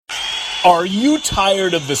Are you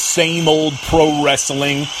tired of the same old pro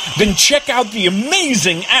wrestling? Then check out the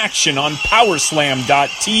amazing action on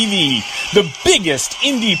Powerslam.tv, the biggest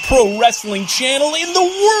indie pro wrestling channel in the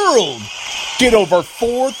world. Get over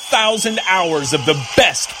 4,000 hours of the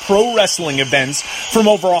best pro wrestling events from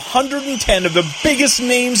over 110 of the biggest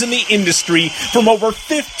names in the industry from over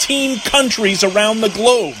 15 countries around the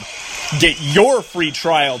globe. Get your free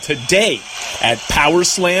trial today at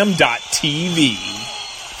Powerslam.tv.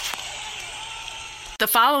 The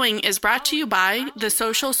following is brought to you by the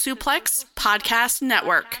Social Suplex Podcast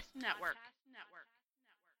Network.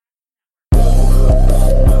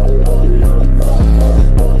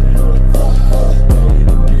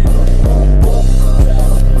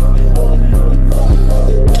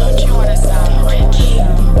 Don't you want to sound rich?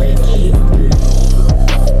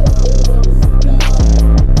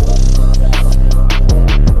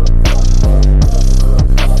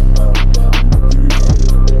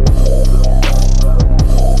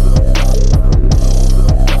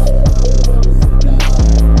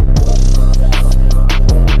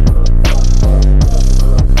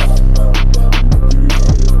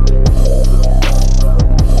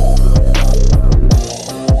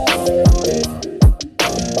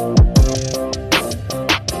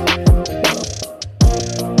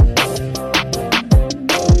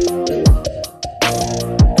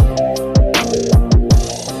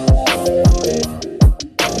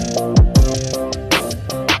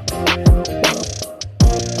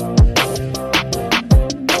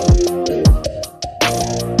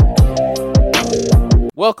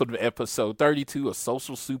 Welcome to episode 32 of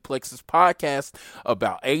Social Suplex's podcast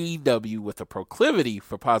about AEW with a proclivity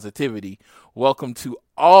for positivity. Welcome to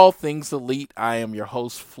All Things Elite. I am your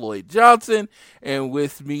host, Floyd Johnson, and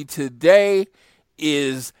with me today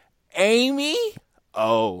is Amy.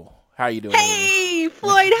 Oh, how you doing? Hey,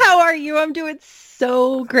 Floyd, how are you? I'm doing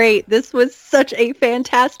so great. This was such a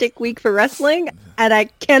fantastic week for wrestling, and I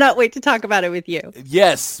cannot wait to talk about it with you.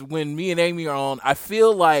 Yes, when me and Amy are on, I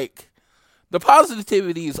feel like the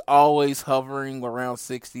positivity is always hovering around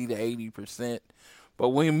 60 to 80%. But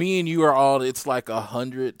when me and you are on, it's like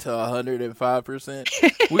 100 to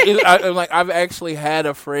 105%. I've actually had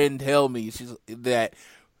a friend tell me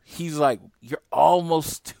he's like, you're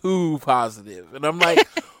almost too positive. And I'm like,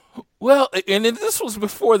 well, and then this was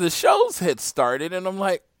before the shows had started. And I'm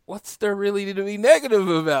like, what's there really to be negative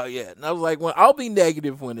about yet? And I was like, well, I'll be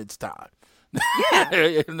negative when it's time.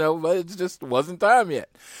 Yeah. But it just wasn't time yet.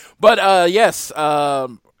 But yes,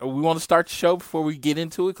 we want to start the show before we get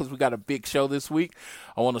into it because we got a big show this week.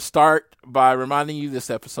 I want to start by reminding you this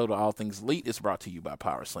episode of All Things Elite is brought to you by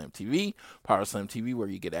Powerslam TV. Powerslam TV, where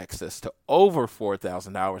you get access to over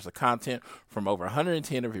 4,000 hours of content from over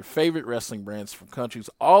 110 of your favorite wrestling brands from countries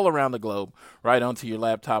all around the globe, right onto your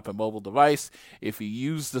laptop and mobile device. If you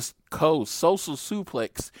use the code Social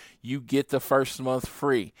Suplex, you get the first month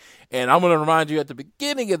free. And I'm going to remind you at the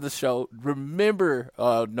beginning of the show, remember,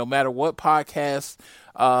 no matter what podcast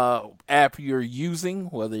app you're using,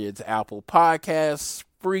 whether it's Apple Podcasts,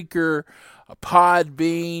 Spreaker,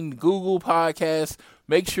 Podbean, Google Podcasts,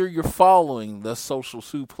 make sure you're following the Social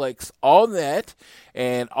Suplex on that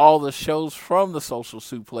and all the shows from the Social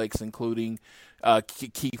Suplex, including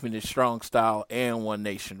Keeping It Strong Style and One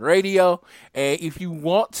Nation Radio. And if you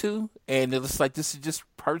want to, and it's like this is just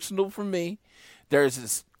personal for me, there's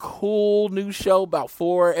this cool new show about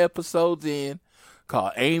 4 episodes in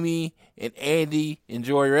called Amy and Andy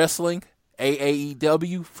Enjoy Wrestling,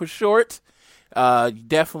 AAEW for short.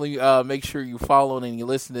 Definitely make sure you follow and you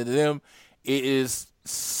listen to them. It is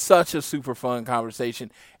such a super fun conversation.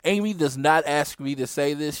 Amy does not ask me to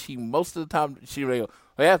say this. She most of the time, she will go,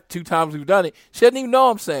 yeah, 2 times we've done it. She doesn't even know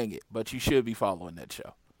I'm saying it, but you should be following that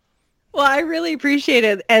show. Well, I really appreciate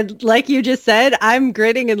it. And like you just said, I'm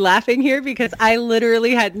grinning and laughing here because I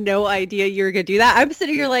literally had no idea you were going to do that. I'm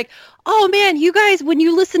sitting here like, oh man, you guys, when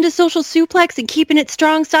you listen to Social Suplex and Keeping It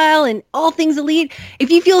Strong Style and All Things Elite, if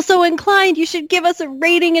you feel so inclined, you should give us a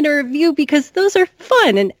rating and a review because those are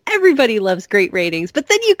fun and everybody loves great ratings. But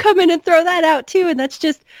then you come in and throw that out too. And that's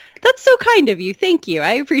so kind of you. Thank you.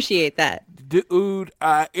 I appreciate that. Dude,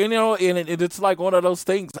 and it's like one of those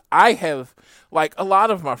things. I have, like, a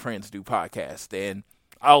lot of my friends do podcasts, and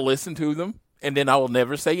I'll listen to them, and then I will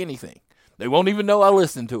never say anything. They won't even know I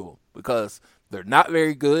listen to them because they're not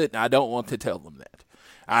very good, and I don't want to tell them that.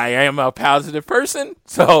 I am a positive person,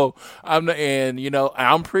 so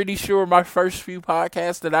I'm pretty sure my first few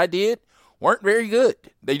podcasts that I did weren't very good.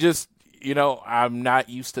 They just, I'm not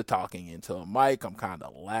used to talking into a mic. I'm kind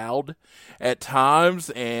of loud at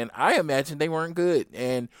times, and I imagine they weren't good.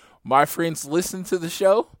 And my friends listened to the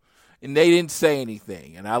show, and they didn't say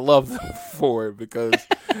anything, and I love them for it because,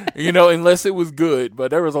 unless it was good.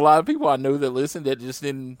 But there was a lot of people I knew that listened that just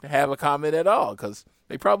didn't have a comment at all because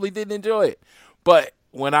they probably didn't enjoy it. But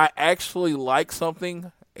when I actually like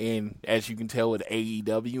something, and as you can tell with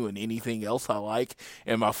AEW and anything else I like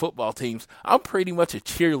and my football teams, I'm pretty much a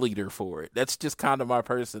cheerleader for it. That's just kind of my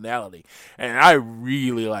personality. And I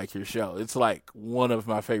really like your show. It's like one of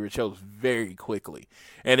my favorite shows very quickly.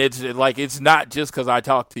 And it's not just because I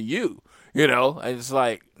talk to you, It's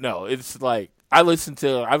like, no, it's like I've listened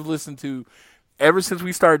to ever since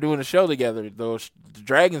we started doing the show together, the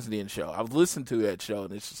Dragon's Den show. I've listened to that show,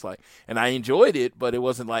 and it's just like, and I enjoyed it, but it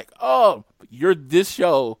wasn't like, oh, this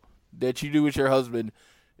show that you do with your husband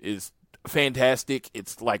is fantastic.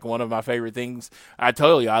 It's like one of my favorite things. I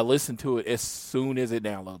tell you, I listen to it as soon as it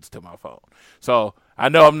downloads to my phone. So I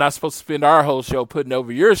know I'm not supposed to spend our whole show putting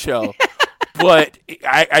over your show, but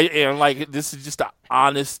I am like, this is just an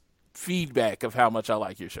honest feedback of how much I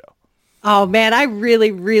like your show. Oh man, I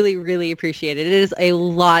really, really, really appreciate it. It is a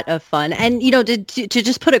lot of fun. And, to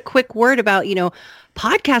just put a quick word about,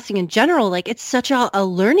 podcasting in general, like it's such a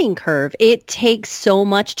learning curve. It takes so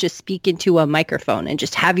much to speak into a microphone and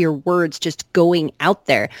just have your words just going out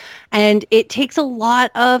there. And it takes a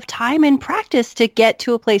lot of time and practice to get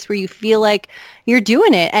to a place where you feel like you're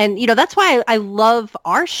doing it. And, that's why I love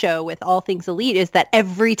our show with All Things Elite is that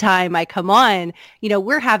every time I come on,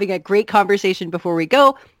 we're having a great conversation before we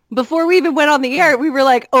go. Before we even went on the air, we were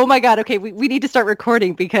like, oh my God, okay, we need to start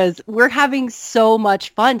recording because we're having so much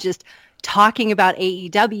fun just talking about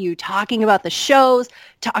AEW, talking about the shows,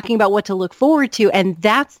 talking about what to look forward to. And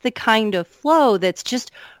that's the kind of flow that's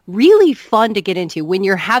just really fun to get into. When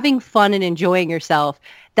you're having fun and enjoying yourself,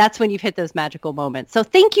 that's when you've hit those magical moments. So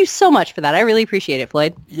thank you so much for that. I really appreciate it,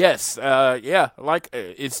 Floyd. Yes.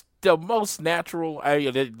 It's the most natural,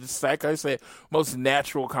 like I said, most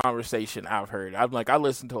natural conversation I've heard. I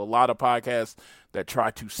listen to a lot of podcasts that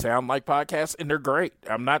try to sound like podcasts, and they're great.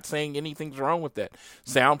 I'm not saying anything's wrong with that.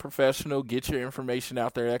 Sound professional, get your information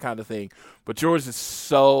out there, that kind of thing. But yours is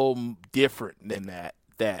so different than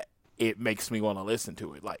that it makes me want to listen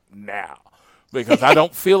to it like now. Because I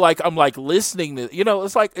don't feel like I'm like listening to,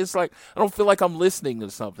 it's like I don't feel like I'm listening to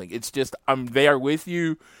something. It's just I'm there with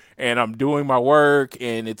you and I'm doing my work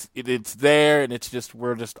and it's there and it's just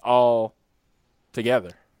we're just all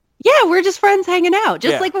together. Yeah, we're just friends hanging out.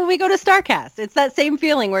 Just like when we go to StarCast. It's that same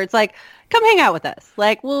feeling where it's like, come hang out with us.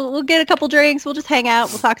 Like we'll get a couple drinks, we'll just hang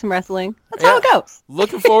out, we'll talk some wrestling. That's how it goes.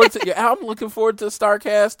 Looking forward to I'm looking forward to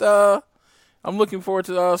StarCast I'm looking forward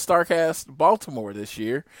to StarCast Baltimore this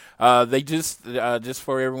year. They just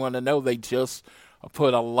for everyone to know, they just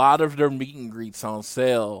put a lot of their meet and greets on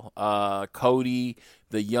sale. Cody,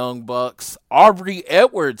 the Young Bucks, Aubrey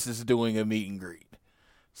Edwards is doing a meet and greet.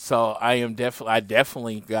 So I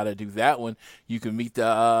definitely got to do that one. You can meet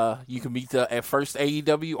the first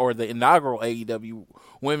AEW or the inaugural AEW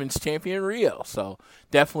Women's Champion Rio. So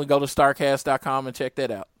definitely go to StarCast.com and check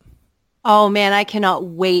that out. Oh man, I cannot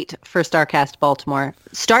wait for StarCast Baltimore.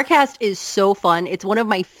 StarCast is so fun. It's one of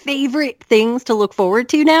my favorite things to look forward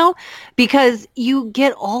to now because you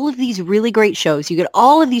get all of these really great shows. You get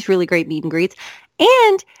all of these really great meet and greets.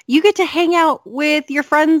 And you get to hang out with your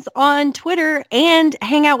friends on Twitter and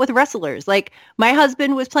hang out with wrestlers. Like my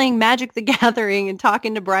husband was playing Magic the Gathering and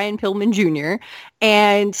talking to Brian Pillman Jr.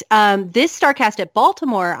 And this StarCast at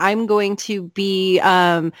Baltimore, I'm going to be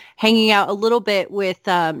hanging out a little bit with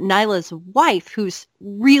Nyla's wife, who's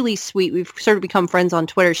really sweet. We've sort of become friends on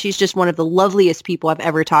Twitter. She's just one of the loveliest people I've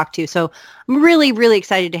ever talked to. So I'm really, really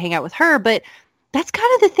excited to hang out with her. But that's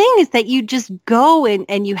kind of the thing is that you just go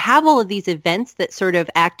and you have all of these events that sort of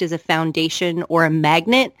act as a foundation or a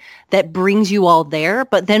magnet that brings you all there.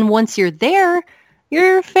 But then once you're there,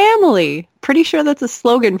 you're family. Pretty sure that's a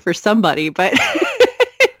slogan for somebody, but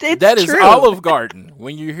that is true. Olive Garden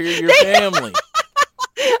when you hear your family.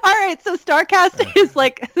 All right, so StarCast is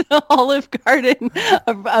like the Olive Garden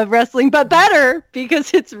of wrestling, but better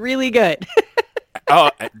because it's really good.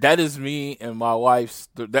 Oh, that is me and my wife's.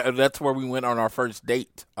 That's where we went on our first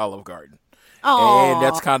date, Olive Garden. Aww. And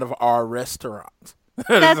that's kind of our restaurant.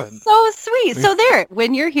 That's so sweet. So there,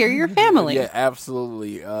 when you're here, you're family. Yeah,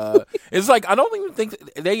 absolutely. It's like I don't even think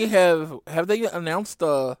they have they announced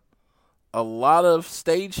a lot of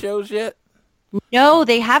stage shows yet? No,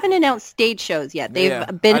 they haven't announced stage shows yet. They've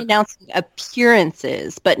been announcing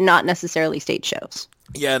appearances, but not necessarily stage shows.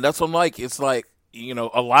 Yeah, that's what I'm like. It's like,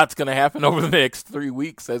 a lot's going to happen over the next 3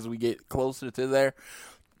 weeks as we get closer to there.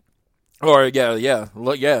 Or,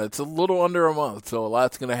 it's a little under a month, so a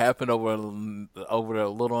lot's going to happen over a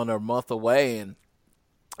little under a month away, and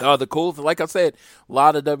The cool, like I said, a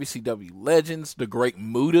lot of WCW legends. The Great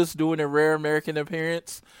Mutas doing a rare American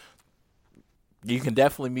appearance. You can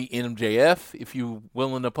definitely meet MJF if you're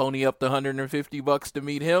willing to pony up the $150 to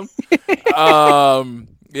meet him.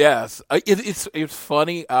 Yes, it's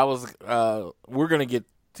funny. We're gonna get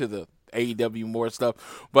to the AEW more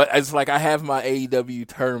stuff, but it's like I have my AEW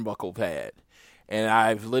turnbuckle pad, and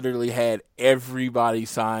I've literally had everybody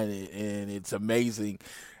sign it, and it's amazing.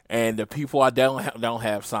 And the people I don't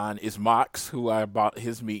have signed is Mox, who I bought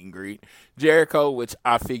his meet and greet, Jericho, which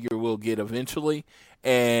I figure we'll get eventually,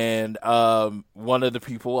 and one of the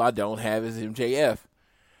people I don't have is MJF.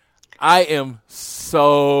 I am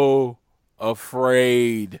so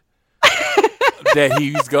afraid that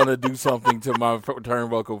he's gonna do something to my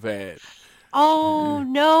turnbuckle pad. Oh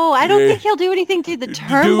no, I don't think he'll do anything to the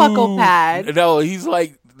turnbuckle pad. No, he's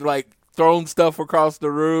like throwing stuff across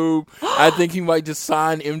the room. I think he might just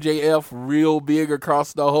sign MJF real big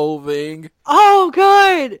across the whole thing. Oh,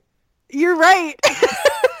 good. You're right.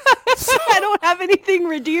 I don't have anything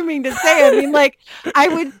redeeming to say. I mean, like, I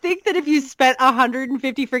would think that if you spent $150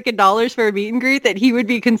 freaking dollars for a meet and greet, that he would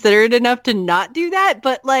be considerate enough to not do that.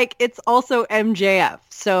 But like, it's also MJF,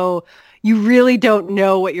 so you really don't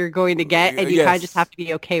know what you're going to get, and you kind of just have to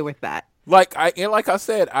be okay with that. Like I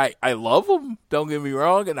said, I love him. Don't get me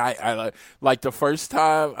wrong, and I like the first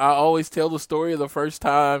time. I always tell the story of the first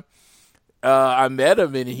time I met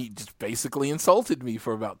him, and he just basically insulted me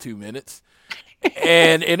for about 2 minutes,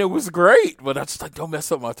 and it was great. But I just like, don't mess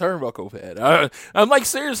up my turnbuckle pad. I'm like,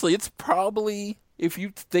 seriously, it's probably, if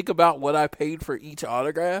you think about what I paid for each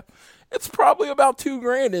autograph, it's probably about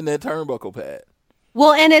 $2,000 in that turnbuckle pad.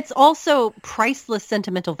 Well, and it's also priceless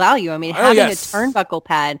sentimental value. I mean, having a turnbuckle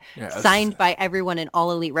pad signed by everyone in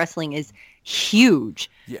All Elite Wrestling is huge.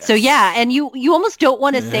 Yes. So yeah, and you almost don't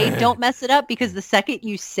want to say don't mess it up, because the second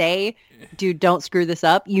you say, dude, don't screw this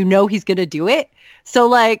up, you know he's going to do it. So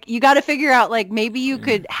like, you got to figure out, like, maybe you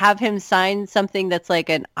could have him sign something that's like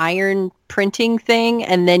an iron printing thing,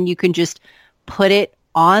 and then you can just put it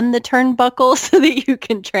on the turnbuckle so that you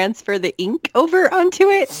can transfer the ink over onto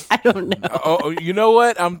it. I don't know. Oh, you know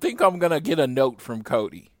what? I think I'm going to get a note from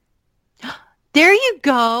Cody. There you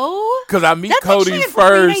go. Because I meet Cody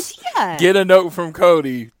first, get a note from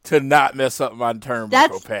Cody to not mess up my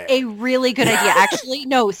turnbuckle pad. That's a really good idea. Actually,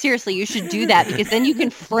 no, seriously, you should do that, because then you can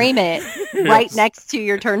frame it right next to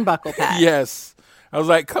your turnbuckle pad. Yes. I was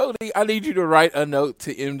like, Cody, I need you to write a note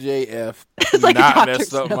to MJF to like not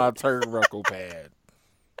mess up my turnbuckle pad.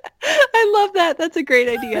 I love that. That's a great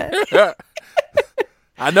idea.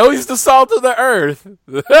 I know he's the salt of the earth,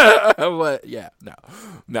 but yeah,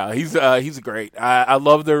 no, he's great. I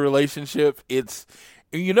love their relationship. It's,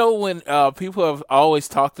 you know, when people have always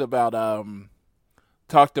talked about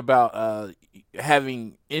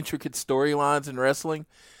having intricate storylines in wrestling.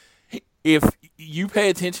 If you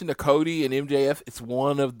pay attention to Cody and MJF, it's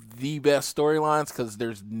one of the best storylines, because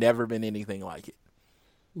there's never been anything like it.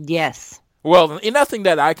 Yes. Well, nothing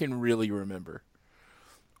that I can really remember,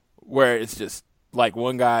 where it's just like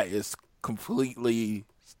one guy is completely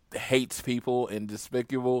hates people and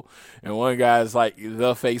despicable, and one guy is like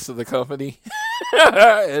the face of the company.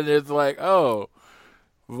 And it's like, oh,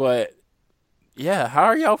 but yeah, how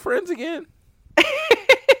are y'all friends again?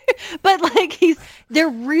 But like, they're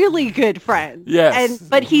really good friends. Yes.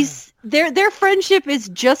 But their friendship is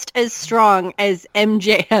just as strong as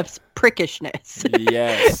MJF's prickishness.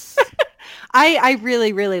 Yes. I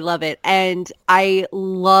really, really love it. And I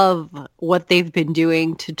love what they've been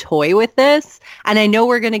doing to toy with this. And I know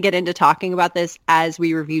we're going to get into talking about this as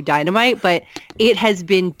we review Dynamite, but it has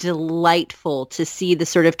been delightful to see the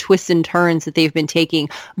sort of twists and turns that they've been taking,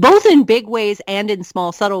 both in big ways and in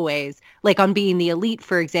small, subtle ways, like on Being the Elite,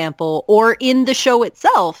 for example, or in the show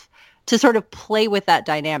itself, to sort of play with that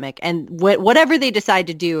dynamic. And whatever they decide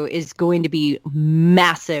to do is going to be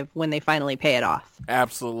massive when they finally pay it off.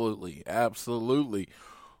 Absolutely. Absolutely.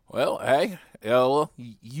 Well, hey,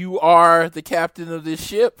 you are the captain of this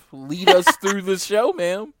ship. Lead us through the show,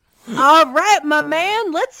 ma'am. All right, my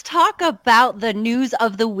man. Let's talk about the news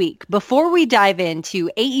of the week. Before we dive into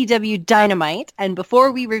AEW Dynamite and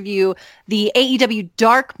before we review the AEW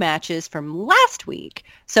Dark matches from last week,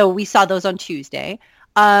 so we saw those on Tuesday,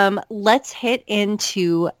 let's hit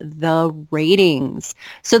into the ratings.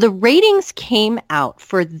 So the ratings came out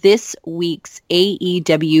for this week's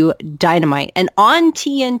AEW Dynamite, and on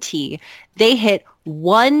TNT, they hit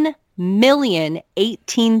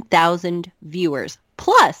 1,018,000 viewers,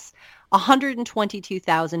 plus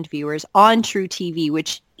 122,000 viewers on True TV,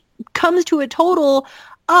 which comes to a total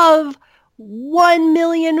of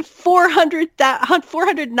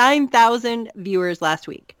 1,409,000 viewers last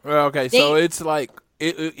week. Okay, so it's like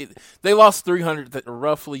They lost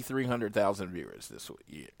roughly 300,000 viewers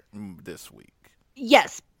this week.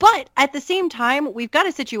 Yes, but at the same time, we've got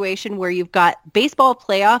a situation where you've got baseball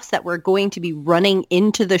playoffs that were going to be running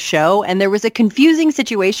into the show, and there was a confusing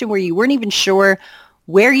situation where you weren't even sure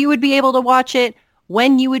where you would be able to watch it,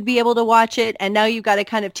 when you would be able to watch it, and now you've got to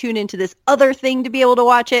kind of tune into this other thing to be able to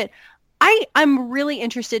watch it. I'm really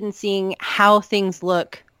interested in seeing how things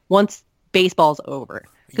look once baseball's over.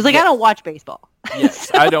 Because, I don't watch baseball. Yes,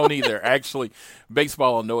 so. I don't either. Actually,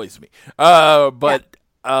 baseball annoys me.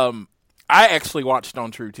 I actually watched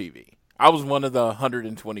on True TV. I was one of the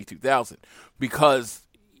 122,000 because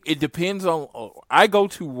it depends on. I go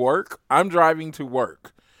to work. I'm driving to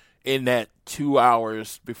work in that 2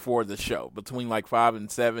 hours before the show, between like 5 and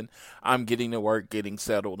 7. I'm getting to work, getting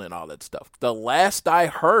settled, and all that stuff. The last I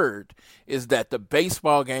heard is that the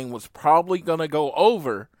baseball game was probably going to go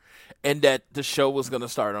over, and that the show was going to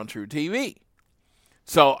start on True TV.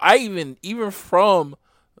 So I even from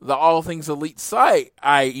the All Things Elite site,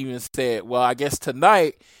 I even said, well, I guess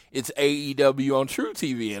tonight it's AEW on True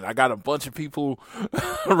TV. And I got a bunch of people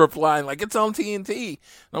replying like, it's on TNT.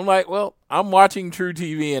 And I'm like, well, I'm watching True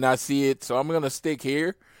TV and I see it, so I'm going to stick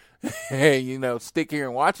here. And, stick here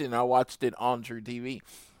and watch it. And I watched it on True TV.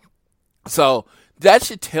 So that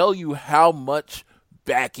should tell you how much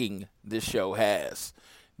backing this show has.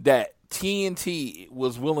 That TNT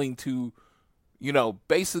was willing to,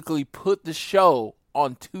 basically put the show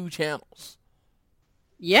on 2 channels.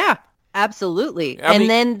 Yeah, absolutely.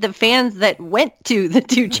 Then the fans that went to the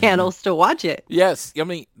 2 channels to watch it. Yes.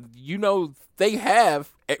 They have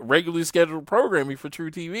regularly scheduled programming for True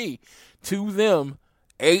TV. To them,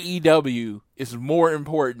 AEW is more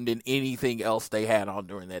important than anything else they had on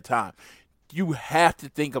during that time. You have to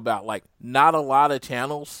think about, not a lot of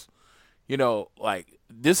channels,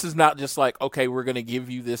 this is not just like, okay, we're going to give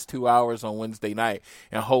you this 2 hours on Wednesday night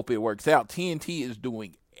and hope it works out. TNT is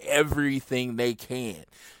doing everything they can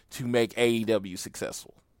to make AEW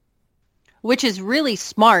successful. Which is really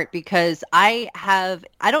smart because I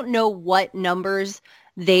don't know what numbers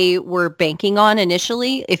they were banking on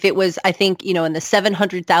initially. If it was, I think, in the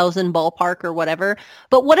 700,000 ballpark or whatever.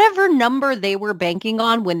 But whatever number they were banking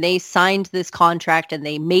on when they signed this contract and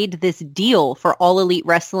they made this deal for All Elite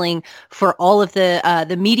Wrestling, for all of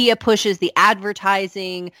the media pushes, the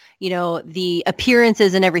advertising, the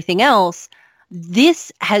appearances and everything else,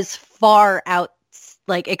 this has far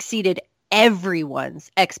exceeded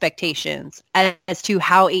everyone's expectations as to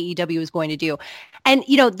how AEW is going to do. And,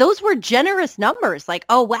 those were generous numbers. Like,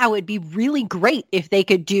 oh, wow, it'd be really great if they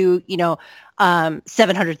could do,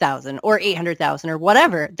 700,000 or 800,000 or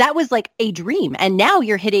whatever. That was like a dream. And now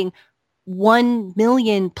you're hitting 1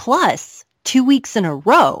 million plus 2 weeks in a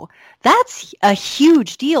row. That's a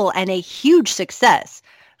huge deal and a huge success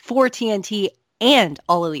for TNT and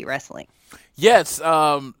All Elite Wrestling. Yes,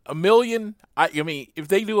 1 million. If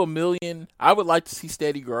they do 1 million, I would like to see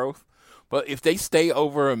steady growth. But if they stay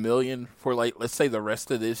over 1 million for let's say the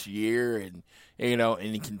rest of this year and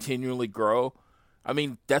continually grow,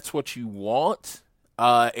 that's what you want.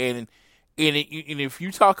 And if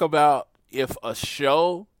you talk about if a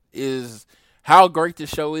show is how great the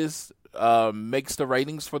show is, makes the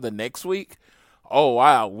ratings for the next week. Oh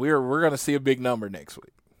wow, we're gonna see a big number next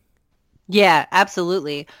week. Yeah,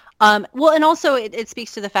 absolutely. Well, and also it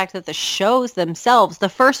speaks to the fact that the shows themselves, the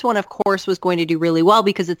first one, of course, was going to do really well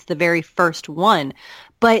because it's the very first one.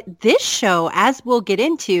 But this show, as we'll get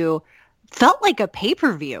into, felt like a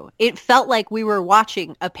pay-per-view. It felt like we were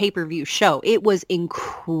watching a pay-per-view show. It was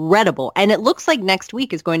incredible. And it looks like next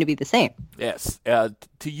week is going to be the same. Yes.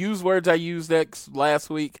 To use words I used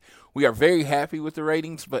last week, we are very happy with the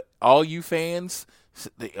ratings, but all you fans,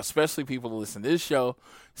 especially people who listen to this show,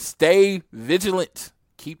 stay vigilant.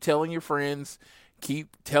 Keep telling your friends.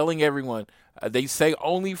 Keep telling everyone. They say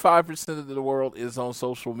only 5% of the world is on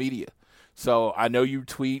social media. So I know you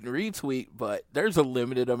tweet and retweet, but there's a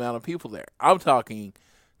limited amount of people there. I'm talking,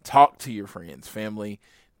 talk to your friends, family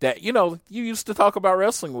that, you used to talk about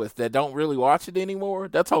wrestling with that don't really watch it anymore.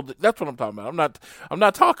 That's what I'm talking about. I'm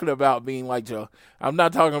not talking about being like Joe. I'm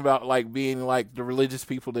not talking about being like the religious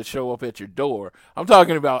people that show up at your door. I'm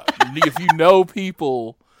talking about if you know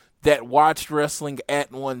people that watched wrestling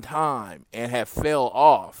at one time and have fell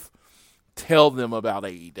off, tell them about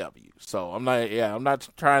AEW. So I'm not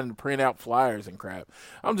trying to print out flyers and crap.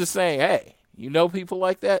 I'm just saying, hey, people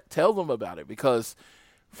like that, tell them about it because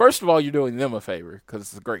first of all, you're doing them a favor because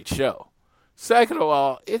it's a great show. Second of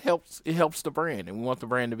all, it helps the brand, and we want the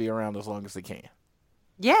brand to be around as long as they can.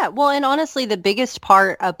 Yeah, well, and honestly, the biggest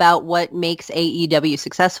part about what makes AEW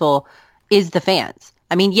successful is the fans.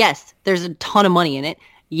 Yes, there's a ton of money in it.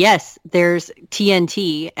 yes, there's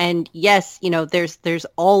TNT, and yes, there's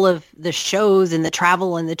all of the shows and the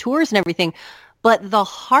travel and the tours and everything. But the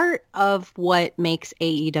heart of what makes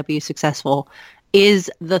AEW successful is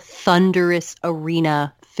the thunderous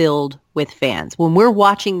arena filled with fans. When we're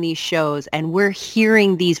watching these shows and we're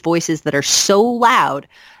hearing these voices that are so loud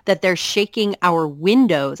that they're shaking our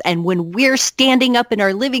windows, and when we're standing up in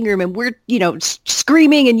our living room and we're,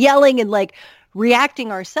 screaming and yelling and like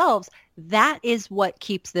reacting ourselves, that is what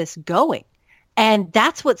keeps this going. And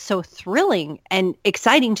that's what's so thrilling and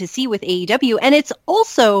exciting to see with AEW. And it's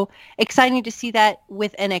also exciting to see that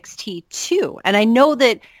with NXT too. And I know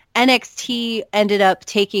that NXT ended up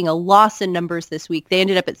taking a loss in numbers this week. They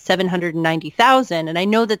ended up at 790,000. And I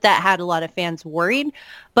know that had a lot of fans worried.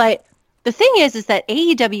 But the thing is that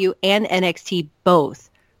AEW and NXT both,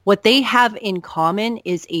 what they have in common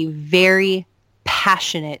is a very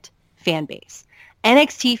passionate fan base.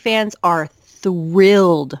 NXT fans are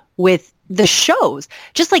thrilled with the shows,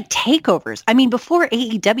 just like takeovers. I mean, before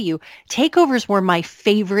AEW, takeovers were my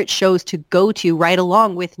favorite shows to go to, right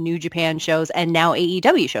along with New Japan shows and now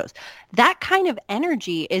AEW shows. That kind of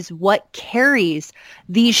energy is what carries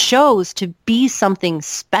these shows to be something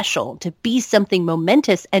special, to be something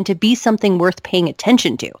momentous, and to be something worth paying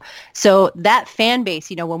attention to. So that fan base,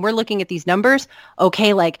 when we're looking at these numbers,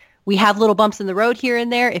 okay, like, we have little bumps in the road here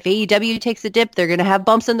and there. If AEW takes a dip, they're going to have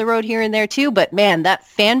bumps in the road here and there too. But man, that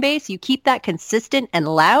fan base, you keep that consistent and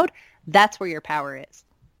loud, that's where your power is.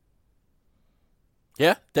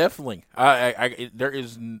 Yeah, definitely. There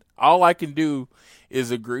is all I can do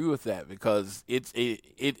is agree with that, because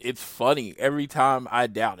it's funny every time I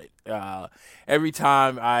doubt it. Every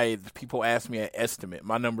time people ask me an estimate,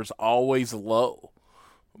 my number's always low,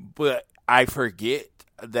 but I forget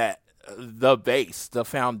that the base, the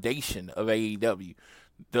foundation of AEW,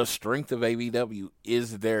 the strength of AEW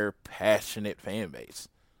is their passionate fan base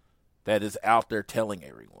that is out there telling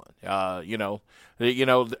everyone. And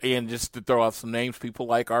just to throw out some names, people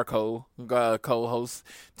like our co-host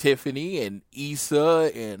Tiffany and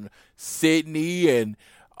Issa and Sydney and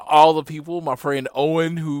all the people, my friend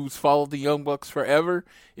Owen, who's followed the Young Bucks forever.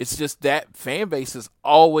 It's just that fan base is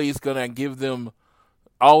always gonna give them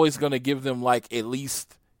like at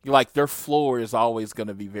least. Like, their floor is always going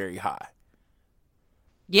to be very high.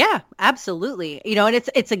 Yeah, absolutely. And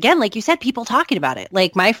it's again, like you said, people talking about it.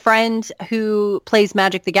 Like my friend who plays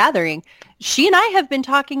Magic the Gathering, she and I have been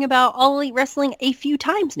talking about All Elite Wrestling a few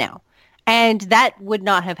times now. And that would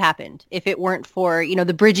not have happened if it weren't for,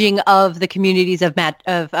 the bridging of the communities of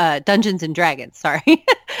Dungeons and Dragons. Sorry,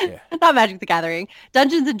 yeah. Not Magic the Gathering,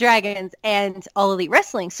 Dungeons and Dragons and All Elite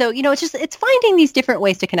Wrestling. So, it's finding these different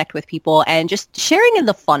ways to connect with people and just sharing in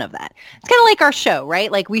the fun of that. It's kind of like our show,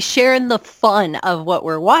 right? Like we share in the fun of what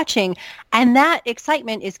we're watching, and that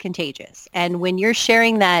excitement is contagious. And when you're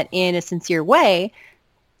sharing that in a sincere way,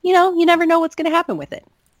 you never know what's going to happen with it.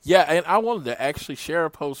 Yeah, and I wanted to actually share a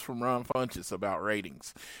post from Ron Funches about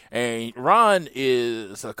ratings. And Ron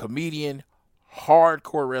is a comedian,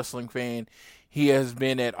 hardcore wrestling fan. He has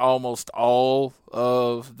been at almost all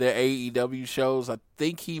of the AEW shows. I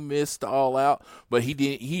think he missed All Out, but he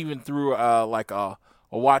didn't. He even threw a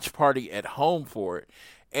watch party at home for it.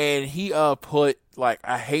 And he put, like,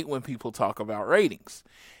 I hate when people talk about ratings.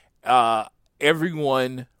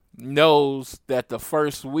 Everyone knows that the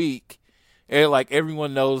first week, I'm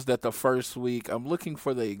looking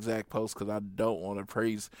for the exact post because I don't want to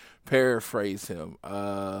paraphrase him,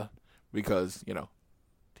 because,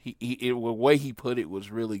 the way he put it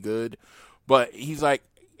was really good. But he's like,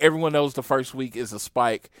 everyone knows the first week is a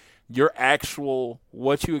spike.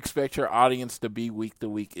 What you expect your audience to be week to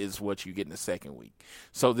week is what you get in the second week.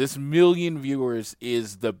 So this 1 million viewers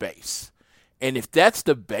is the base. And if that's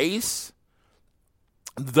the base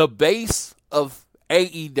of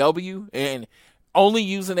AEW, and only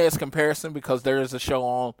using it as comparison because there is a show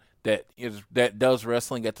on that does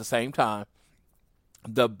wrestling at the same time,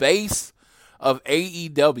 the base of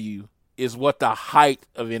AEW is what the height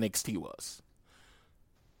of NXT was.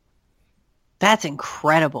 That's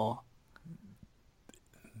incredible.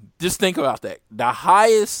 Just think about that. The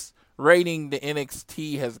highest rating the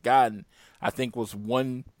NXT has gotten, I think, was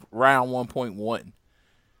round 1.1.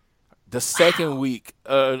 The second week,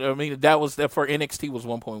 that was for NXT was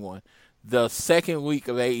 1.1. The second week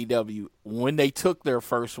of AEW, when they took their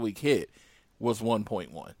first week hit, was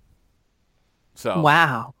 1.1. So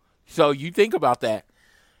wow. So you think about that.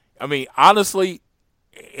 I mean, honestly,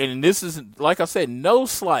 and this is, like I said, no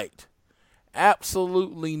slight,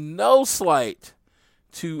 absolutely no slight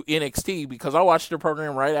to NXT, because I watched their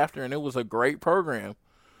program right after, and it was a great program.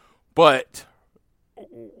 But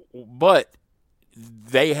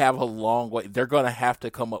they have a long way. They're going to have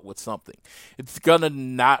to come up with something. It's going to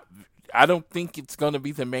not – I don't think it's going to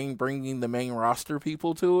be bringing the main roster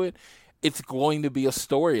people to it. It's going to be a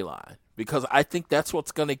storyline because I think that's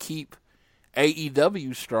what's going to keep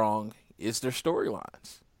AEW strong is their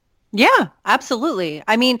storylines. Yeah, absolutely.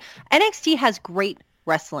 I mean, NXT has great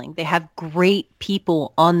wrestling. They have great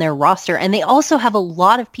people on their roster, and they also have a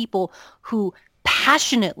lot of people who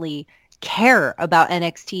passionately care about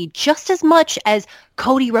NXT just as much as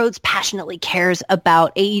Cody Rhodes passionately cares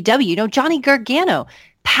about AEW. You know, Johnny Gargano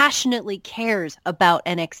passionately cares about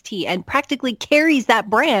NXT and practically carries that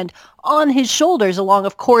brand on his shoulders, along,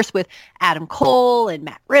 of course, with Adam Cole and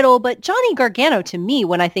Matt Riddle. But Johnny Gargano, to me,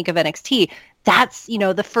 when I think of NXT, that's, you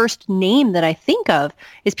know, the first name that I think of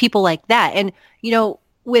is people like that. And, you know,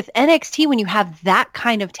 with NXT, when you have that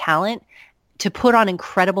kind of talent to put on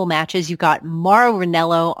incredible matches, you've got Mauro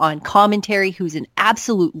Ranallo on commentary, who's an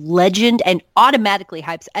absolute legend and automatically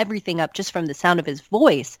hypes everything up just from the sound of his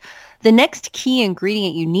voice. The next key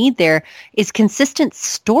ingredient you need there is consistent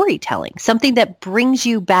storytelling, something that brings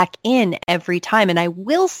you back in every time. And I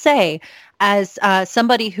will say, as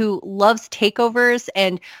somebody who loves takeovers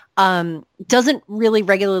and doesn't really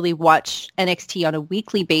regularly watch NXT on a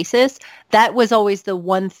weekly basis, that was always the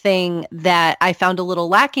one thing that I found a little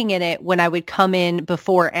lacking in it when I would come in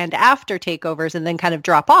before and after takeovers and then kind of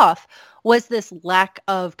drop off, was this lack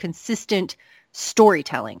of consistent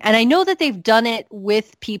storytelling. And I know that they've done it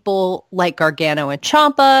with people like Gargano and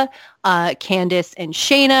Ciampa, Candice and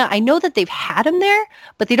Shayna. I know that they've had them there,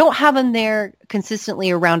 but they don't have them there consistently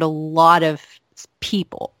around a lot of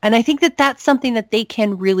people. And I think that that's something that they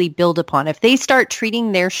can really build upon. If they start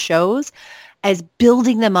treating their shows as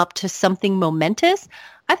building them up to something momentous,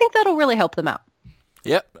 I think that'll really help them out.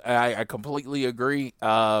 Yep, I completely agree.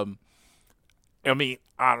 I mean,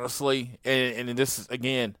 honestly, and this is,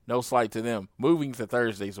 again, no slight to them, moving to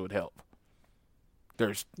Thursdays would help.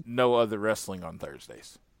 There's no other wrestling on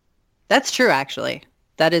Thursdays. That's true, actually.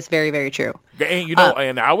 That is very, very true. And, you know,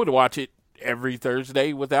 and I would watch it every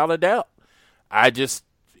Thursday without a doubt. It's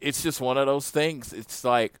just one of those things. It's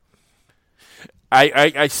like,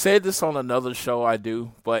 I said this on another show I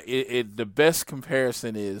do, but the best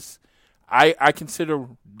comparison is I consider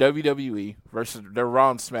WWE versus the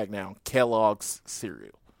Raw and SmackDown Kellogg's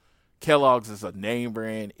cereal. Kellogg's is a name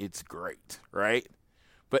brand. It's great, right?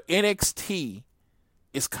 But NXT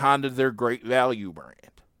is kind of their great value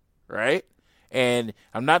brand, right? And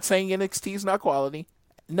I'm not saying NXT is not quality.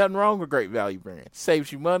 Nothing wrong with great value brand.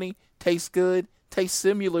 Saves you money, tastes good, tastes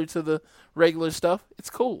similar to the regular stuff. It's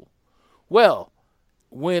cool. Well,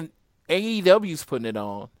 when AEW's putting it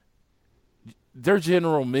on, they're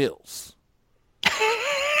General Mills.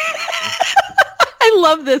 I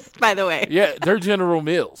love this, by the way. Yeah, they're General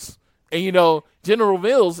Mills. And, you know, General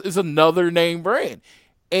Mills is another name brand.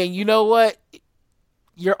 And you know what?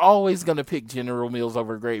 You're always going to pick General Mills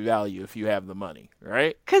over Great Value if you have the money,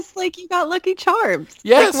 right? Because, like, you got Lucky Charms.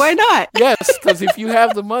 Yes. Like, why not? Yes, because if you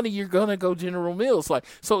have the money, you're going to go General Mills.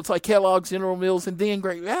 So it's like Kellogg's, General Mills, and then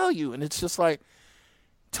Great Value. And it's just like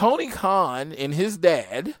Tony Khan and his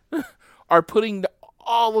dad are putting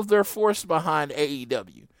all of their force behind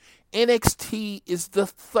AEW. NXT is the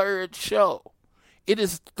third show. It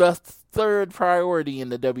is the third priority in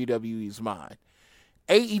the WWE's mind.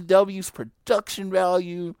 AEW's production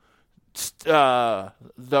value, the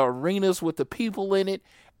arenas with the people in it,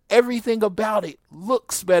 everything about it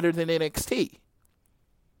looks better than NXT.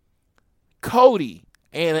 Cody,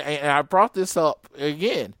 and I brought this up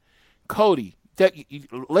again, Cody,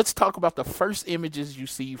 let's talk about the first images you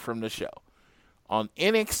see from the show. On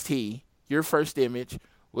NXT, your first image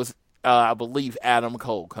was, I believe, Adam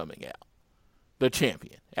Cole coming out. The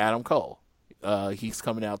champion, Adam Cole. He's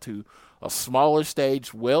coming out to a smaller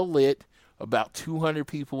stage, well lit, about 200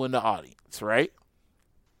 people in the audience, right?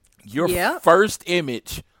 Your first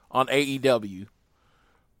image on AEW,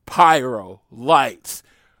 pyro, lights,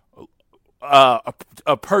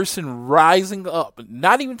 a person rising up,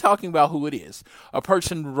 not even talking about who it is, a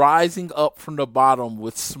person rising up from the bottom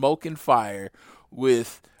with smoke and fire,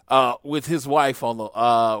 with his wife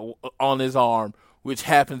on his arm, which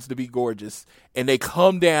happens to be gorgeous, and they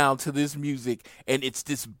come down to this music, and it's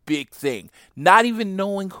this big thing. Not even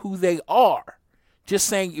knowing who they are. Just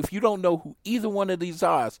saying, if you don't know who either one of these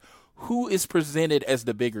are, who is presented as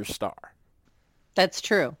the bigger star? That's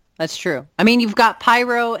true. That's true. I mean, you've got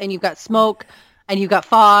pyro, and you've got smoke, and you've got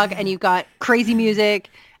fog, and you've got crazy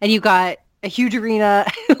music, and you've got a huge arena.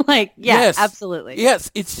 Like, yeah, yes, absolutely.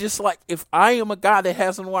 Yes, it's just like, if I am a guy that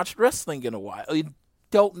hasn't watched wrestling in a while,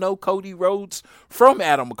 don't know Cody Rhodes from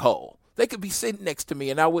Adam Cole. They could be sitting next to me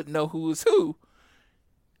and I wouldn't know who is who.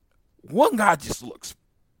 one guy just looks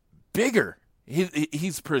bigger.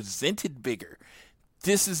 He's presented bigger.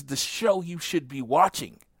 This is the show you should be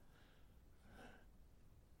watching.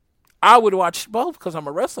 I would watch both because I'm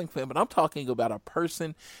a wrestling fan, but I'm talking about a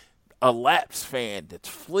person, a Laps fan that's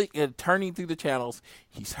turning through the channels.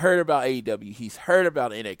 He's heard about AEW. He's heard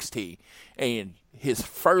about NXT. And his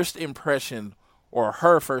first impression or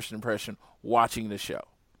her first impression watching the show.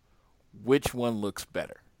 Which one looks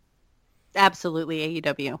better? Absolutely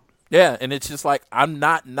AEW. Yeah, and it's just like, I'm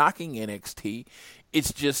not knocking NXT.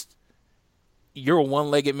 It's just, you're a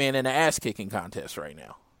one-legged man in an ass-kicking contest right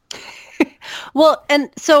now. Well, and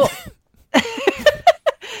so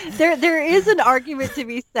there is an argument to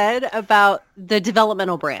be said about the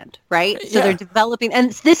developmental brand, right? So they're developing,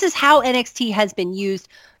 and this is how NXT has been used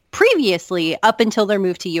previously up until their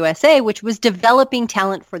move to USA, which was developing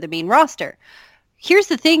talent for the main roster. Here's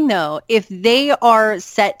the thing, though. If they are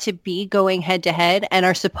set to be going head-to-head and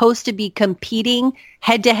are supposed to be competing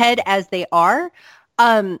head-to-head as they are,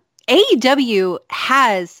 AEW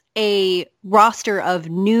has a roster of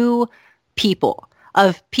new people,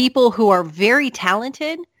 who are very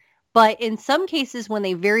talented, but in some cases, when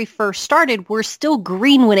they very first started, were still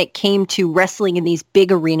green when it came to wrestling in these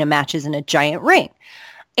big arena matches in a giant ring.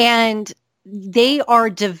 And they are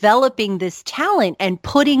developing this talent and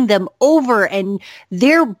putting them over, and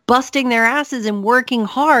they're busting their asses and working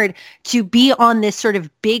hard to be on this sort of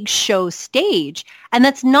big show stage. And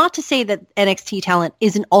that's not to say that NXT talent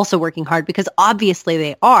isn't also working hard, because obviously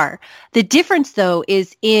they are. The difference, though,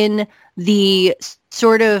 is in the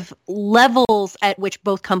sort of levels at which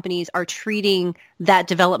both companies are treating that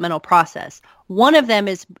developmental process. One of them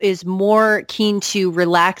is more keen to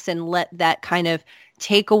relax and let that kind of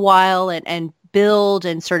take a while and build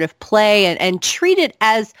and sort of play and treat it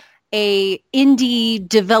as a indie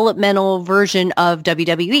developmental version of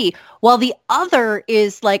WWE, while the other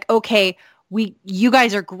is like, okay, you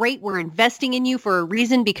guys are great. We're investing in you for a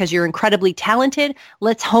reason because you're incredibly talented.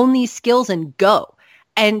 Let's hone these skills and go.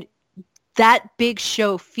 And that big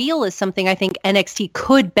show feel is something I think NXT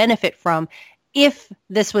could benefit from if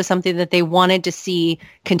this was something that they wanted to see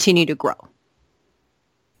continue to grow.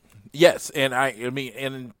 Yes, and I mean,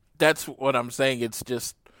 and that's what I'm saying. It's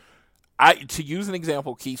just, to use an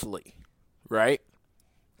example, Keith Lee, right?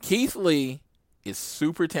 Keith Lee is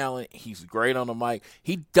super talented. He's great on the mic.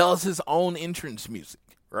 He does his own entrance music,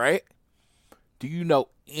 right? Do you know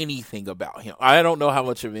anything about him? I don't know how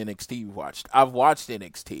much of NXT you've watched. I've watched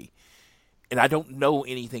NXT, and I don't know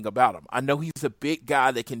anything about him. I know he's a big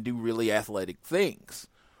guy that can do really athletic things,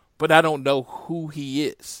 but I don't know who he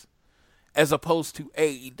is. As opposed to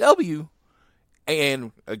AEW,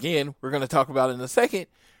 and again, we're going to talk about it in a second,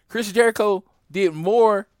 Chris Jericho did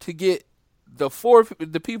more to get the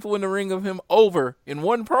people in the ring of him over in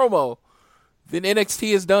one promo than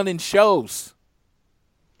NXT has done in shows.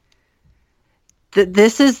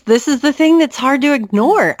 This is the thing that's hard to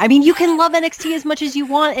ignore. I mean, you can love NXT as much as you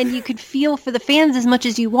want, and you can feel for the fans as much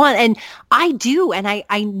as you want, and I do, and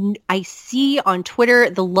I see on Twitter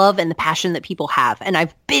the love and the passion that people have, and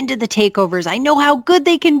I've been to the takeovers. I know how good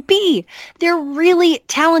they can be. They're really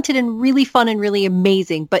talented and really fun and really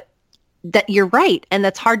amazing, but that you're right, and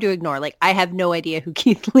that's hard to ignore. Like, I have no idea who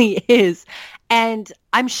Keith Lee is, and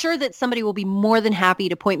I'm sure that somebody will be more than happy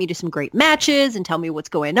to point me to some great matches and tell me what's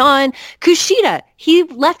going on. Kushida, he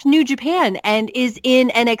left New Japan and is in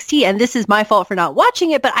NXT, and this is my fault for not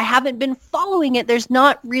watching it, but I haven't been following it. There's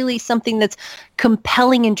not really something that's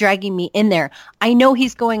compelling and dragging me in there. I know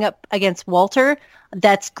he's going up against Walter.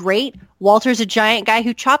 That's great. Walter's a giant guy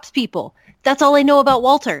who chops people. That's all I know about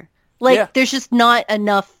Walter. There's just not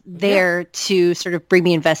enough there to sort of bring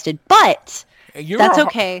me invested, but that's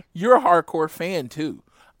okay. You're a hardcore fan too.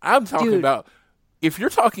 I'm talking about, if you're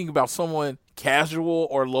talking about someone casual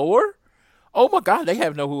or lower, oh my God, they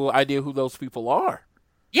have no idea who those people are.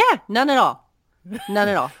 Yeah, none at all. None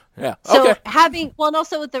at all. Yeah. So and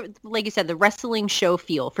also with the, like you said, the wrestling show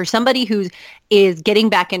feel for somebody who is getting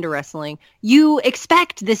back into wrestling, you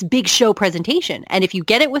expect this big show presentation. And if you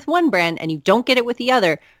get it with one brand and you don't get it with the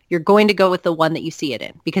other, you're going to go with the one that you see it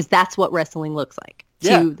in, because that's what wrestling looks like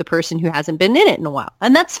to the person who hasn't been in it in a while.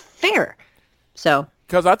 And that's fair. So,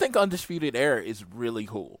 because I think Undisputed Era is really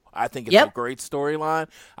cool. I think it's a great storyline.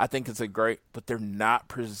 I think it's but they're not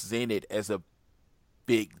presented as a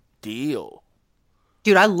big deal.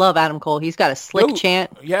 Dude, I love Adam Cole. He's got a slick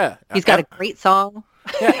chant. Yeah. He's got a great song.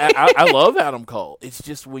 Yeah, I love Adam Cole. It's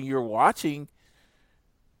just when you're watching,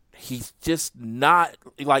 he's just not,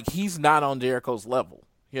 he's not on Jericho's level.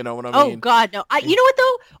 You know what I mean? Oh, God, no. You know what,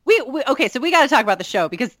 though? Okay, so we got to talk about the show,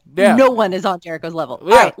 because no one is on Jericho's level.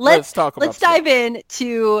 Yeah, all right, let's talk about Let's dive in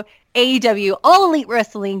to AEW All Elite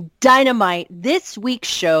Wrestling Dynamite, this week's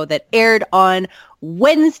show that aired on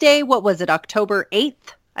Wednesday. What was it? October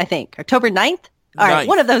 8th, I think. October 9th? All right,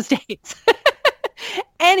 one of those days.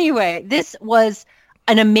 Anyway, this was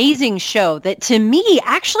an amazing show that to me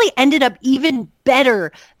actually ended up even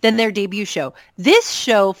better than their debut show. This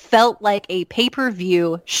show felt like a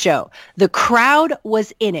pay-per-view show. The crowd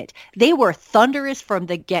was in it. They were thunderous from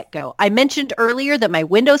the get-go. I mentioned earlier that my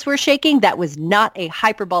windows were shaking. That was not a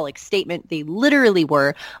hyperbolic statement. They literally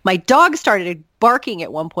were. My dog started barking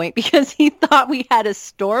at one point because he thought we had a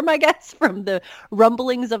storm, I guess, from the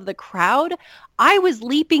rumblings of the crowd. I was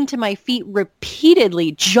leaping to my feet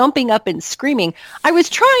repeatedly, jumping up and screaming. I was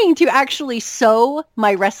trying to actually sew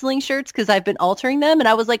my wrestling shirts because I've been altering them. And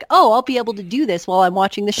I was like, oh, I'll be able to do this while I'm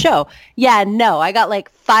watching the show. Yeah, no, I got like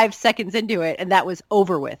 5 seconds into it and that was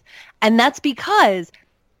over with. And that's because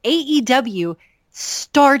AEW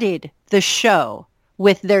started the show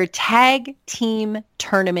with their tag team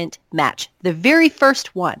tournament match, the very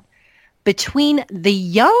first one between the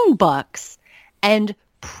Young Bucks and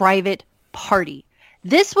Private Party.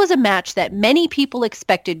 This was a match that many people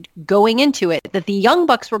expected going into it, that the Young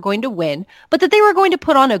Bucks were going to win, but that they were going to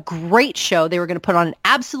put on a great show. They were going to put on an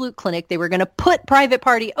absolute clinic. They were going to put Private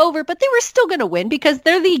Party over, but they were still going to win because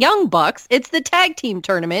they're the Young Bucks. It's the tag team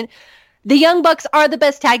tournament. The Young Bucks are the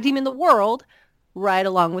best tag team in the world, right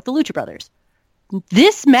along with the Lucha Brothers.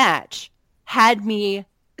 This match had me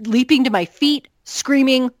leaping to my feet,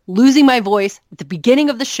 screaming, losing my voice at the beginning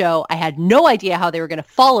of the show. I had no idea how they were going to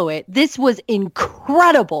follow it. This was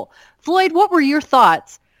incredible. Floyd, what were your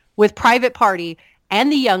thoughts with Private Party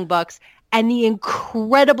and the Young Bucks and the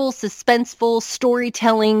incredible, suspenseful,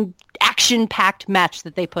 storytelling, action-packed match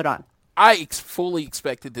that they put on? I fully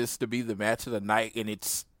expected this to be the match of the night, and it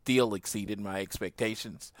still exceeded my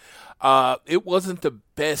expectations. It wasn't the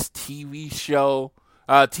best TV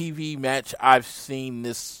match I've seen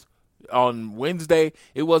this on Wednesday.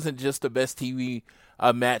 It wasn't just the best TV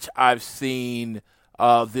match I've seen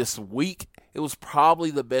this week. It was probably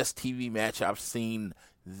the best TV match I've seen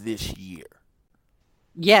this year.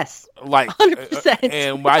 Yes, like 100%.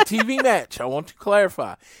 And by TV match, I want to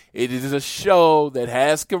clarify, it is a show that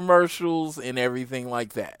has commercials and everything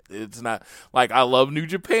like that. It's not like I love New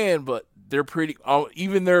Japan, but they're pretty.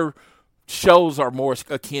 Even their shows are more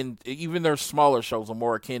akin. Even their smaller shows are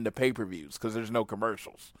more akin to pay-per-views because there's no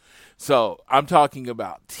commercials. So I'm talking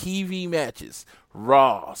about TV matches,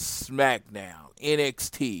 Raw, SmackDown,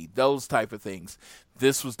 NXT, those type of things.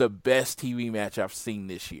 This was the best TV match I've seen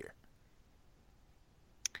this year.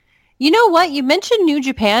 You know what? You mentioned New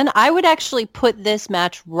Japan. I would actually put this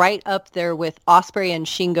match right up there with Ospreay and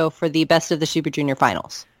Shingo for the Best of the Super Junior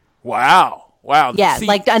Finals. Wow. Yeah, see,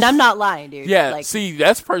 and I'm not lying, dude. Yeah, see,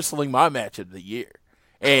 that's personally my match of the year.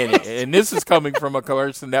 And this is coming from a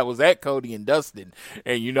person that was at Cody and Dustin,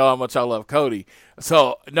 and you know how much I love Cody.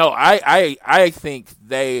 So, no, I think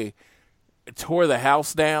they tore the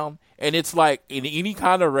house down. And it's like, in any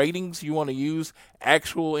kind of ratings you want to use,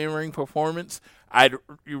 actual in-ring performance, I'd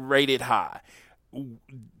rate it high.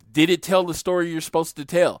 Did it tell the story you're supposed to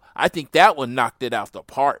tell? I think that one knocked it out the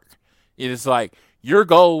park. It is like, your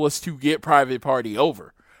goal was to get Private Party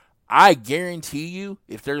over. I guarantee you,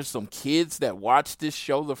 if there's some kids that watch this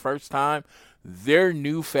show the first time, their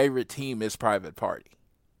new favorite team is Private Party.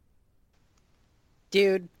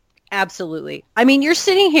 Dude, absolutely. I mean, you're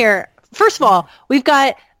sitting here. First of all, we've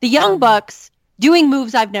got the Young Bucks doing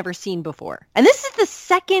moves I've never seen before. And this is the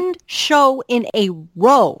second show in a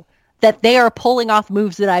row that they are pulling off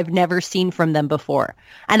moves that I've never seen from them before.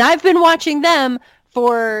 And I've been watching them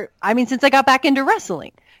since I got back into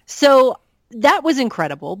wrestling. So that was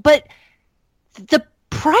incredible. But the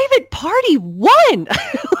Private Party won.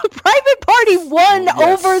 Private Party won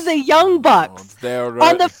over the Young Bucks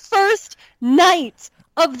on the first night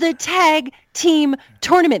of the tag team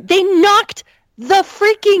tournament. They knocked the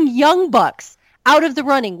freaking Young Bucks out of the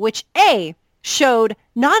running, which showed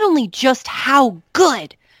not only just how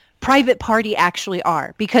good Private Party actually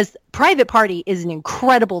are, because Private Party is an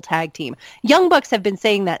incredible tag team. Young Bucks have been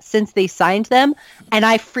saying that since they signed them, and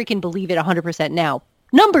I freaking believe it 100% now.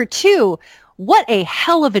 Number two, what a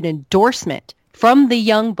hell of an endorsement from the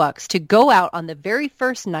Young Bucks to go out on the very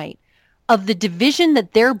first night of the division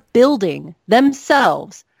that they're building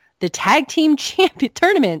themselves, the tag team champion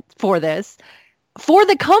tournament for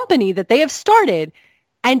the company that they have started,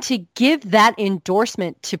 and to give that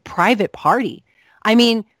endorsement to Private Party. I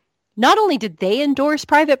mean, not only did they endorse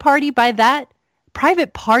Private Party by that,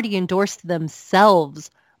 Private Party endorsed themselves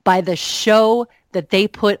by the show that they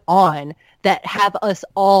put on that have us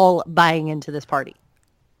all buying into this party.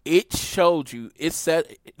 it showed you. It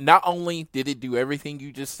said not only did it do everything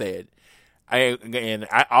you just said,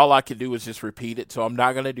 all I could do was just repeat it, so I'm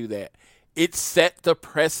not going to do that. It set the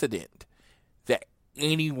precedent that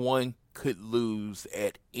anyone could lose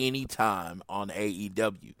at any time on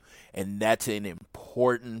AEW, and that's an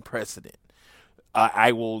important precedent.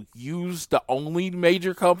 I will use the only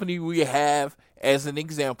major company we have as an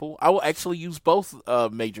example. I will actually use both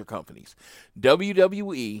major companies.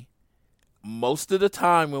 WWE, most of the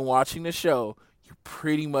time when watching the show, you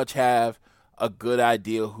pretty much have a good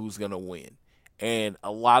idea who's going to win. And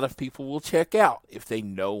a lot of people will check out if they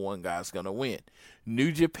know one guy's going to win.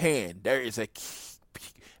 New Japan,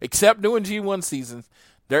 except during G1 seasons,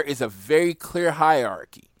 there is a very clear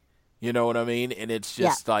hierarchy. You know what I mean? And it's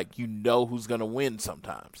just like, you know who's going to win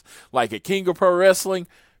sometimes. Like at King of Pro Wrestling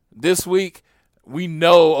this week, we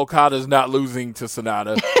know Okada's not losing to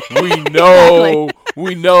Sonata.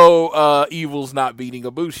 We know Evil's not beating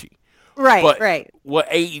Ibushi. Right. What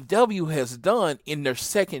AEW has done in their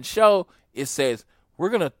second show, it says, we're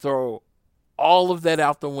going to throw all of that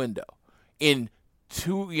out the window. And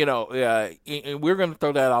we're going to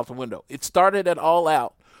throw that out the window. It started at All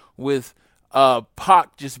Out with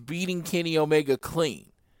Pac just beating Kenny Omega clean.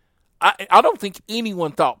 I don't think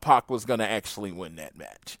anyone thought Pac was going to actually win that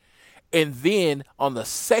match. And then on the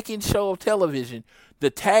second show of television, the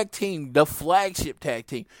tag team, the flagship tag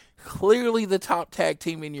team, clearly the top tag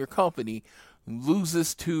team in your company,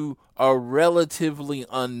 loses to a relatively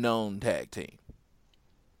unknown tag team.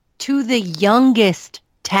 To the youngest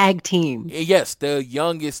tag team. Yes, the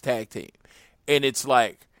youngest tag team. And it's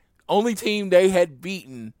like, only team they had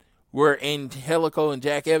beaten were Angelico and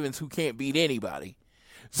Jack Evans, who can't beat anybody.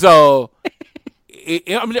 So,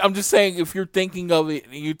 I'm just saying, if you're thinking of it,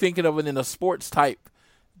 you're thinking of it in a sports type,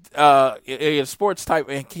 and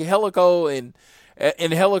Angelico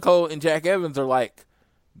and Jack Evans are like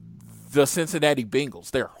the Cincinnati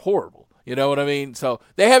Bengals. They're horrible. You know what I mean? So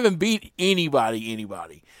they haven't beat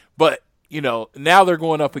anybody. But, now they're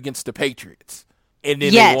going up against the Patriots. And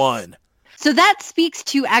then they won. So that speaks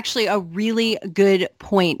to actually a really good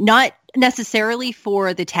point. Not necessarily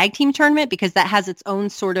for the tag team tournament, because that has its own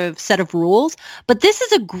sort of set of rules. But this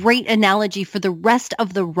is a great analogy for the rest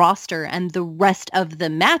of the roster and the rest of the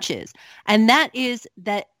matches. And that is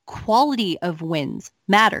that quality of wins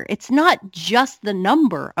matter. It's not just the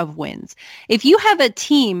number of wins. If you have a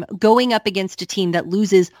team going up against a team that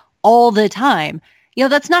loses all the time,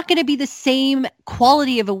 that's not going to be the same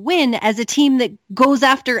quality of a win as a team that goes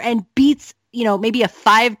after and beats, maybe a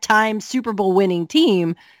 5-time Super Bowl winning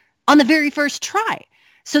team on the very first try.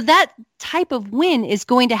 So that type of win is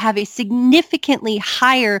going to have a significantly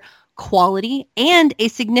higher quality and a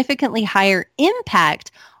significantly higher impact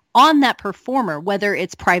on that performer, whether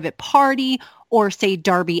it's Private Party or, say,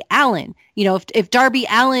 Darby Allin. If Darby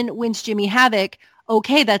Allin wins Jimmy Havoc,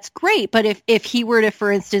 okay, that's great. But if he were to,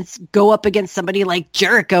 for instance, go up against somebody like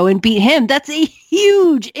Jericho and beat him, that's a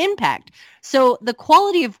huge impact. So the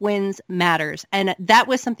quality of wins matters. And that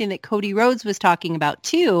was something that Cody Rhodes was talking about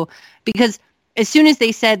too, because as soon as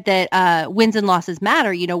they said that wins and losses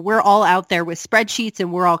matter, we're all out there with spreadsheets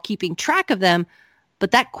and we're all keeping track of them.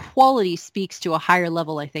 But that quality speaks to a higher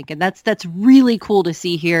level, I think. And that's really cool to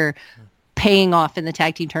see here, paying off in the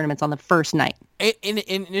tag team tournaments on the first night.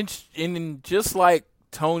 And just like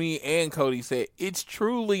Tony and Cody said, it's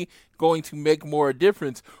truly going to make more a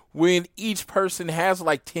difference when each person has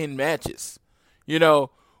like 10 matches.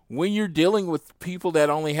 When you're dealing with people that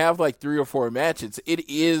only have like 3 or 4 matches, it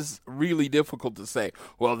is really difficult to say,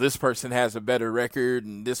 well, this person has a better record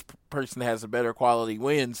and this person has a better quality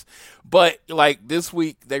wins. But like this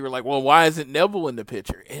week, they were like, well, why isn't Neville in the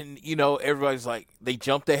picture? And, everybody's like, they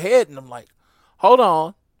jumped ahead. And I'm like, hold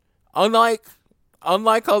on. Unlike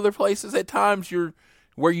other places at times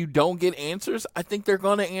where you don't get answers, I think they're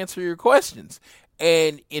going to answer your questions.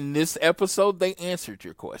 And in this episode, they answered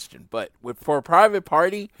your question. But for a Private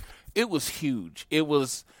Party, it was huge.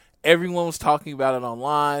 Everyone was talking about it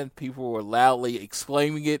online. People were loudly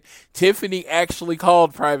exclaiming it. Tiffany actually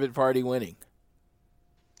called Private Party winning.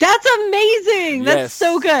 That's amazing. Yes, that's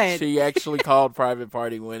so good. She actually called Private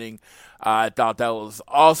Party winning. I thought that was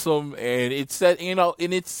awesome, and it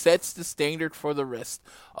sets the standard for the rest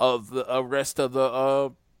of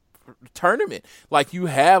the tournament. Like, you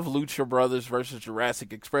have Lucha Brothers versus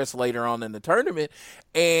Jurassic Express later on in the tournament,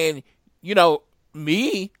 and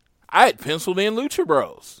I had penciled in Lucha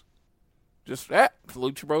Bros. Just that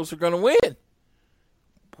Lucha Bros are going to win.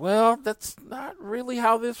 Well, that's not really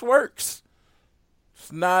how this works.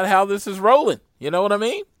 It's not how this is rolling. You know what I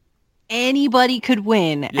mean? Anybody could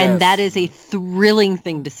win, yes. And that is a thrilling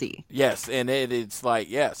thing to see. Yes, and it's like,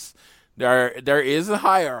 yes, there is a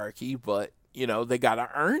hierarchy, but you know, they got to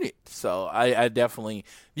earn it. So I definitely,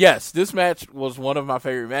 yes, this match was one of my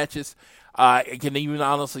favorite matches. I can even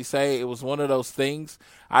honestly say it was one of those things.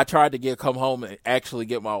 I tried to come home and actually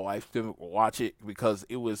get my wife to watch it because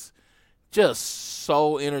it was just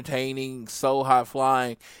so entertaining, so high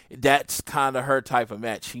flying. That's kind of her type of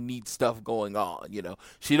match. She needs stuff going on, you know.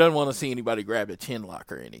 She doesn't want to see anybody grab a chin lock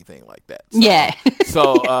or anything like that.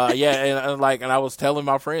 So, yeah. And I was telling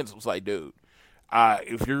my friends, I was like, dude,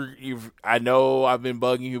 I know I've been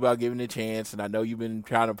bugging you about giving it a chance, and I know you've been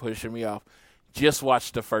trying to push me off. Just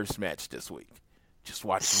watch the first match this week. Just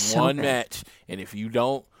watch one match, and if you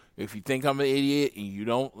think I'm an idiot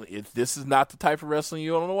and if this is not the type of wrestling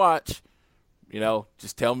you want to watch, you know,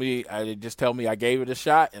 just tell me I gave it a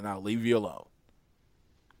shot, and I'll leave you alone.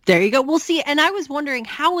 There you go. We'll see. And I was wondering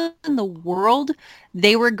how in the world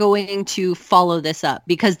they were going to follow this up,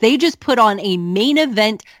 because they just put on a main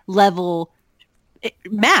event level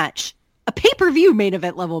match, a pay-per-view main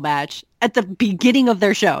event level match at the beginning of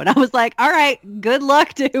their show. And I was like, all right, good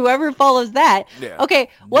luck to whoever follows that. Yeah. Okay,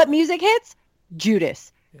 what music hits?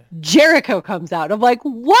 Judas. Yeah. Jericho comes out. I'm like,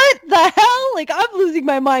 what the hell? Like, I'm losing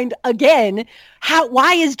my mind again.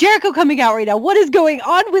 Why is Jericho coming out right now? What is going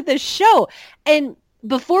on with this show? And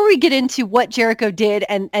before we get into what Jericho did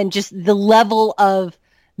and just the level of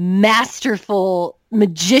masterful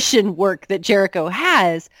magician work that Jericho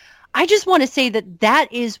has, I just want to say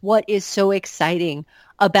that is what is so exciting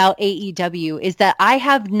about AEW, is that I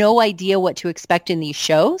have no idea what to expect in these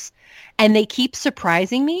shows, and they keep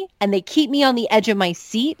surprising me, and they keep me on the edge of my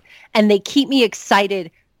seat, and they keep me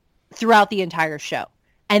excited throughout the entire show.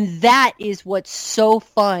 And that is what's so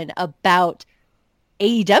fun about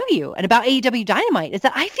AEW and about AEW Dynamite, is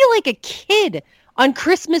that I feel like a kid on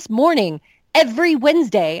Christmas morning every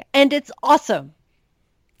Wednesday, and it's awesome.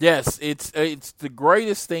 Yes, it's the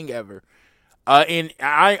greatest thing ever. And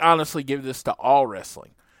I honestly give this to all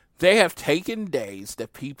wrestling. They have taken days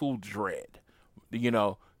that people dread. You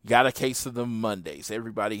know, got a case of the Mondays.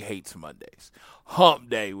 Everybody hates Mondays. Hump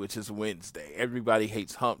Day, which is Wednesday. Everybody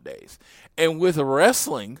hates hump days. And with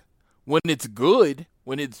wrestling, when it's good,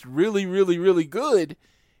 when it's really, really, really good,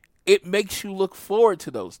 it makes you look forward to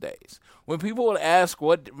those days. When people would ask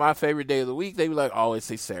what my favorite day of the week, they'd be like, oh, it's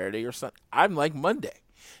a Saturday or something. I'm like Monday.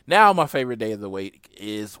 Now my favorite day of the week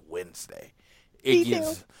is Wednesday.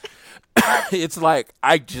 It's like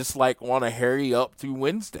I just like want to hurry up through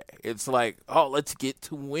Wednesday. It's like, oh, let's get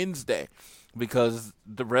to Wednesday, because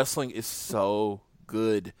the wrestling is so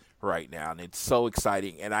good right now and it's so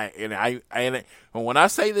exciting. And when I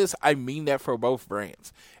say this, I mean that for both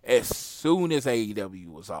brands. As soon as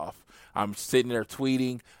AEW was off, I'm sitting there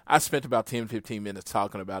tweeting. I spent about 10-15 minutes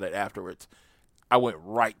talking about it afterwards. I went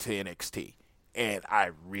right to NXT. And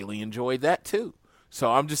I really enjoyed that too. So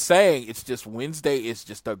I'm just saying, it's just Wednesday is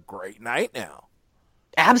just a great night now.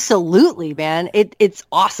 Absolutely, man. It's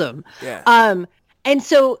awesome. Yeah. And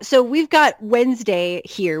so we've got Wednesday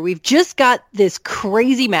here. We've just got this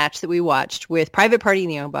crazy match that we watched with Private Party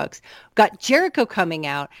and the Young Bucks. We've got Jericho coming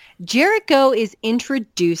out. Jericho is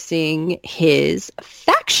introducing his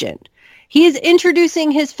faction. He is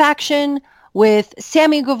introducing his faction with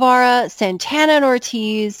Sammy Guevara, Santana and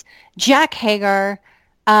Ortiz, Jack Hager,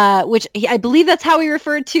 which I believe that's how he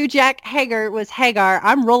referred to Jack Hager, was Hagar.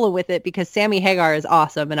 I'm rolling with it because Sammy Hagar is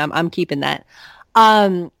awesome, and I'm keeping that.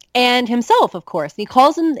 And himself, of course. He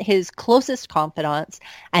calls them his closest confidants,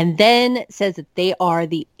 and then says that they are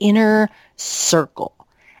the inner circle.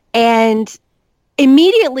 And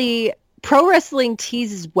immediatdon't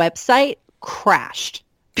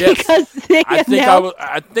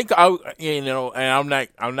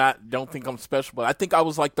think I'm special, but I think I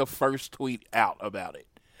was like the first tweet out about it.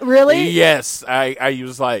 Really? Yes. I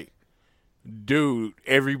was like, dude,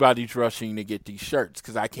 everybody's rushing to get these shirts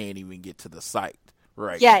because I can't even get to the site.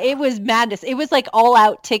 Right. Yeah, it was madness. It was like all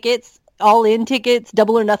out tickets, all in tickets,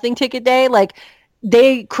 double or nothing ticket day. Like,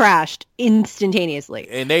 they crashed instantaneously.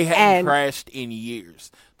 And they hadn't crashed in years.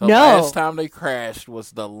 The last time they crashed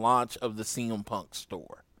was the launch of the CM Punk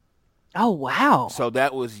store. Oh, wow. So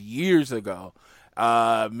that was years ago.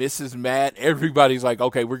 Mrs. Matt, everybody's like,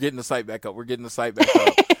 okay, we're getting the site back up.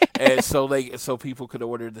 And so people could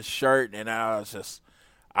order the shirt. And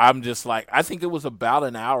I'm just like, I think it was about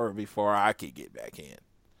an hour before I could get back in.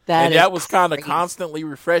 That was kind of constantly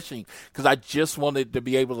refreshing because I just wanted to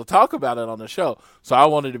be able to talk about it on the show. So I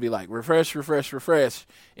wanted to be like, refresh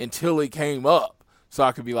until it came up. So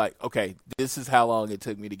I could be like, okay, this is how long it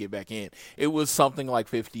took me to get back in. It was something like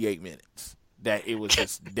 58 minutes that it was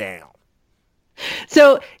just down.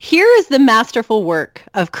 So here is the masterful work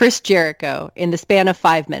of Chris Jericho in the span of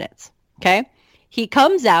 5 minutes. Okay. He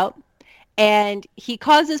comes out and he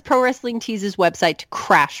causes Pro Wrestling Tease's website to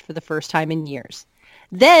crash for the first time in years.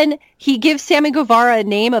 Then he gives Sammy Guevara a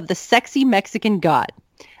name of the sexy Mexican god.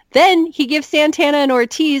 Then he gives Santana and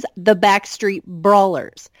Ortiz the Backstreet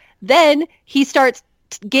Brawlers. Then he starts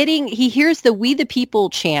he hears the We the People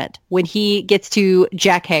chant when he gets to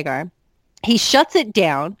Jack Hagar. He shuts it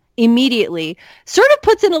down immediately, sort of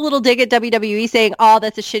puts in a little dig at WWE saying, oh,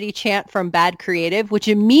 that's a shitty chant from Bad Creative, which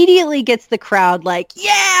immediately gets the crowd like,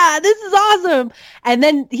 yeah, this is awesome. And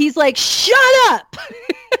then he's like, shut up.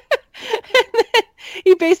 And then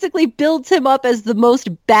he basically builds him up as the most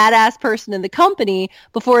badass person in the company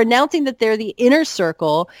before announcing that they're the Inner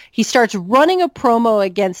Circle. He starts running a promo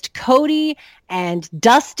against Cody and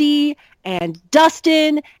Dusty and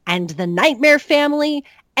Dustin and the Nightmare Family.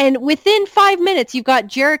 And within 5 minutes, you've got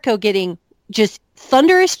Jericho getting just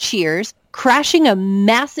thunderous cheers, crashing a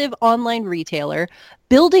massive online retailer,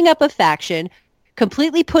 building up a faction,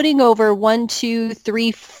 completely putting over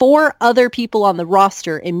 4 other people on the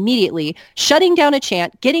roster immediately, shutting down a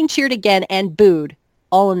chant, getting cheered again, and booed,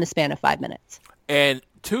 all in the span of 5 minutes. And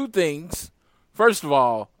 2 things. First of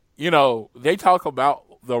all, they talk about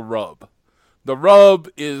the rub. The rub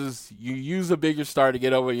is you use a bigger star to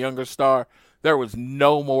get over a younger star. There was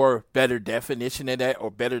no more better definition of that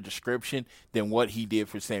or better description than what he did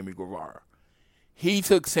for Sammy Guevara. He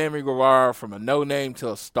took Sammy Guevara from a no-name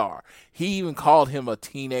to a star. He even called him a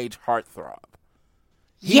teenage heartthrob.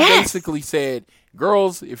 He basically said,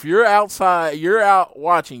 girls, if you're outside, you're out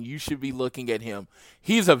watching, you should be looking at him.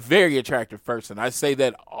 He's a very attractive person. I say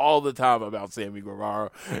that all the time about Sammy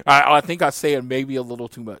Guevara. I think I say it maybe a little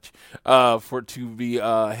too much to be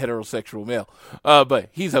a heterosexual male. But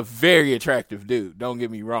he's a very attractive dude. Don't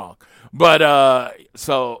get me wrong. But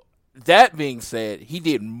so that being said, he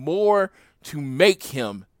did more to make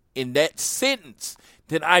him in that sentence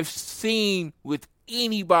than I've seen with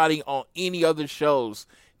anybody on any other shows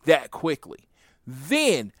that quickly.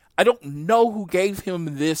 Then, I don't know who gave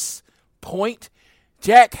him this point.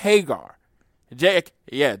 Jack Hagar. Jack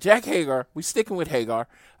Hagar. We sticking with Hagar.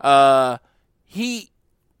 He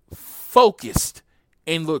focused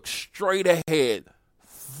and looked straight ahead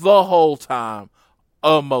the whole time,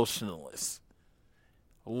 emotionless.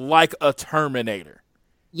 Like a Terminator.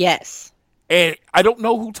 Yes. And I don't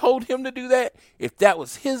know who told him to do that. If that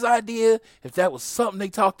was his idea, if that was something they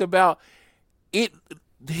talked about,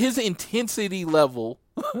 his intensity level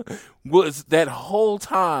was that whole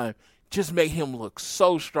time just made him look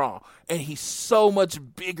so strong. And he's so much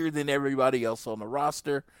bigger than everybody else on the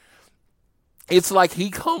roster. It's like he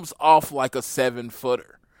comes off like a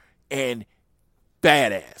 7-footer and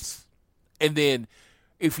badass. And then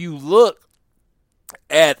if you look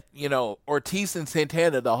at, Ortiz and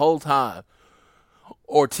Santana the whole time,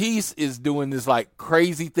 Ortiz is doing this like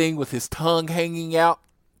crazy thing with his tongue hanging out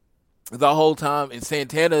the whole time, and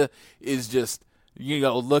Santana is just,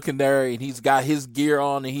 looking there, and he's got his gear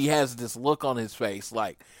on, and he has this look on his face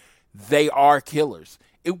like they are killers.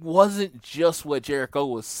 It wasn't just what Jericho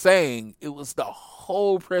was saying, it was the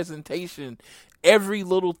whole presentation. Every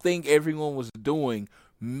little thing everyone was doing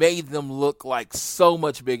made them look like so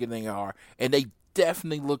much bigger than they are, and they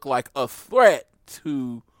definitely look like a threat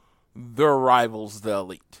to their rivals, the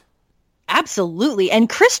Elite. Absolutely. And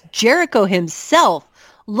Chris Jericho himself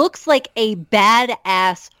looks like a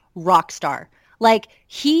badass rock star. Like,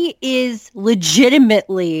 he is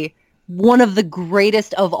legitimately one of the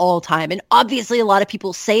greatest of all time. And obviously a lot of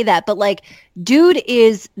people say that, but like, dude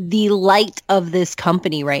is the light of this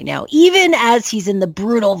company right now. Even as he's in the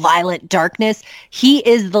brutal, violent darkness, he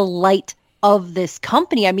is the light of this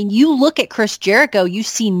company. I mean, you look at Chris Jericho, you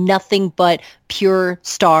see nothing but pure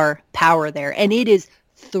star power there. And it is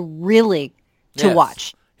thrilling to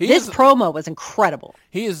watch. This promo was incredible.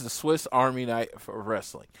 He is the Swiss Army knife for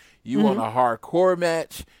wrestling. You want a hardcore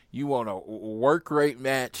match. You want a work rate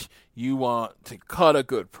match. You want to cut a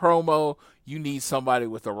good promo. You need somebody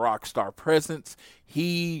with a rock star presence.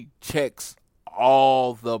 He checks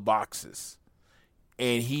all the boxes.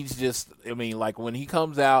 And he's just, like when he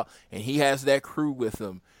comes out and he has that crew with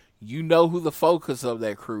him, you know who the focus of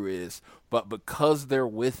that crew is. But because they're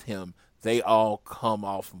with him, they all come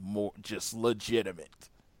off more just legitimate.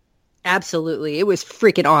 Absolutely. It was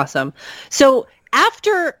freaking awesome. So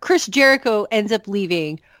after Chris Jericho ends up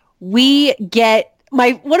leaving, we get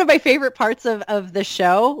one of my favorite parts of the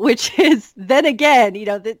show, which is then again,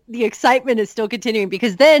 the excitement is still continuing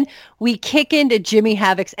because then we kick into Jimmy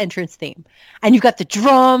Havoc's entrance theme and you've got the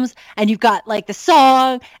drums and you've got like the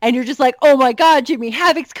song and you're just like, oh my God, Jimmy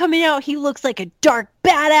Havoc's coming out. He looks like a dark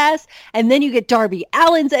badass. And then you get Darby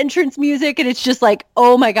Allin's entrance music and it's just like,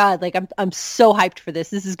 oh my God, like I'm so hyped for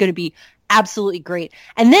this. This is going to be absolutely great.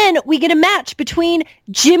 And then we get a match between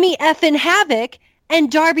Jimmy effing Havoc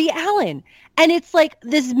and Darby Allin. And it's like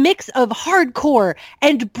this mix of hardcore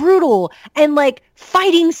and brutal and like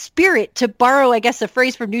fighting spirit, to borrow, I guess, a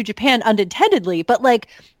phrase from New Japan unintendedly. But like,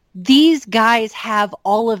 these guys have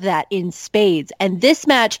all of that in spades. And this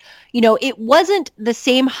match, you know, it wasn't the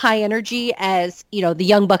same high energy as, you know, the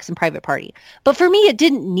Young Bucks and Private Party. But for me, it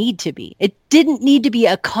didn't need to be. It didn't need to be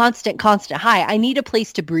a constant high. I need a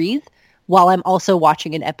place to breathe while I'm also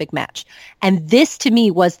watching an epic match. And this to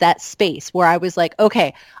me was that space where I was like,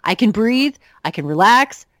 okay, I can breathe, I can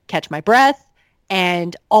relax, catch my breath,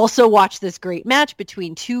 and also watch this great match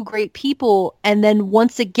between two great people. And then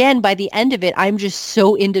once again, by the end of it, I'm just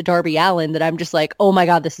so into Darby Allin that I'm just like, oh my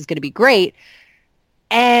God, this is going to be great.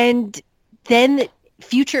 And then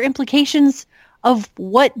future implications of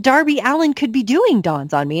what Darby Allin could be doing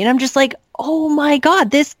dawns on me. And I'm just like, oh my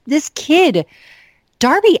God, this kid,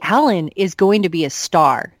 Darby Allin, is going to be a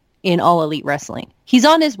star in All Elite Wrestling. He's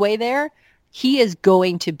on his way there. He is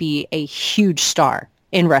going to be a huge star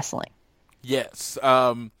in wrestling. Yes.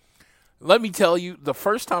 Let me tell you, the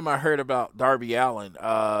first time I heard about Darby Allin,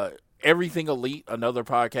 Everything Elite, another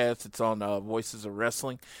podcast, it's on Voices of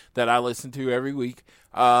Wrestling that I listen to every week.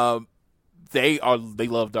 They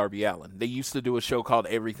love Darby Allin. They used to do a show called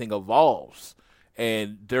Everything Evolves,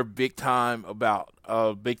 and they're big time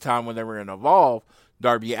when they were in Evolve.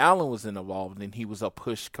 Darby Allin was in Evolve, and he was a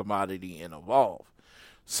push commodity in Evolve.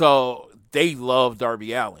 So they love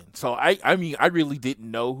Darby Allin. So I mean, I really didn't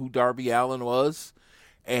know who Darby Allin was.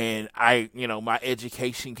 And my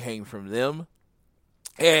education came from them.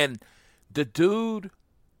 And the dude,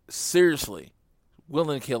 seriously,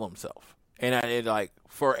 willing to kill himself. And like,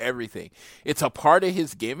 for everything. It's a part of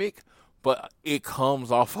his gimmick, but it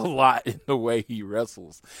comes off a lot in the way he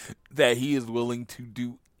wrestles. That he is willing to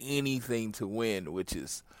do anything to win, which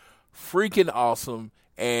is freaking awesome.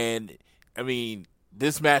 And, I mean,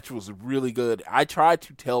 this match was really good. I tried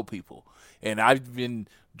to tell people, and I've been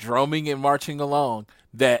drumming and marching along,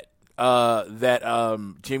 that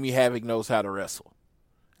Jimmy Havoc knows how to wrestle.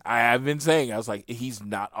 I've been saying, I was like, he's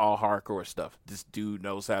not all hardcore stuff. This dude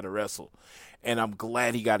knows how to wrestle. And I'm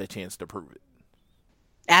glad he got a chance to prove it.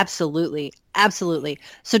 Absolutely. Absolutely.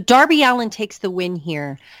 So Darby Allin takes the win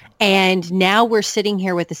here. And now we're sitting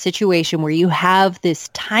here with a situation where you have this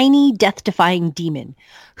tiny death-defying demon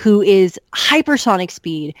who is hypersonic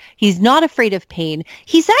speed. He's not afraid of pain.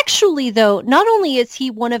 He's actually, though, not only is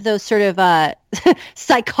he one of those sort of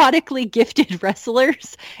psychotically gifted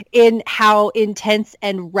wrestlers in how intense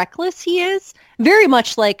and reckless he is, very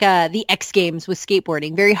much like the X Games with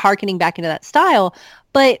skateboarding, very harkening back into that style,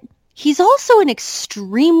 but he's also an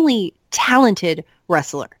extremely talented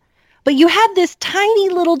wrestler. But you have this tiny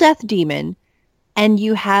little death demon, and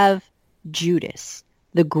you have Judas,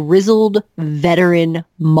 the grizzled veteran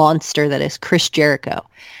monster that is Chris Jericho.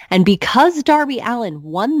 And because Darby Allin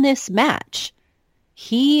won this match,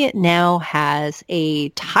 he now has a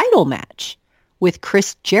title match with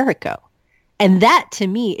Chris Jericho. And that, to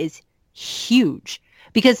me, is huge.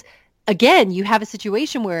 Because, again, you have a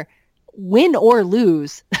situation where, win or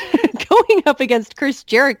lose, going up against Chris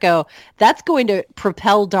Jericho, that's going to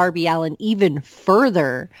propel Darby Allin even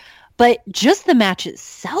further. But just the match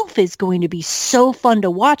itself is going to be so fun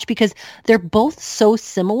to watch because they're both so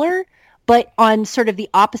similar, but on sort of the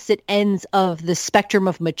opposite ends of the spectrum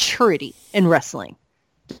of maturity in wrestling.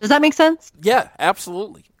 Does that make sense? Yeah,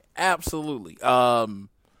 absolutely. Absolutely.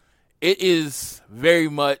 It is very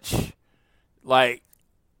much like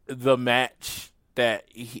the match that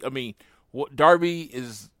what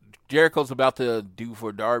Jericho's about to do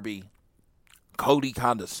for Darby, Cody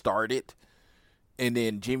kind of started. And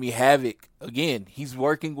then Jimmy Havoc, again, he's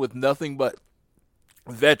working with nothing but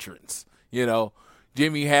veterans,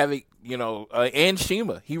 Jimmy Havoc, and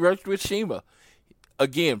Shima. He worked with Shima.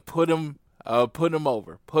 Again, put him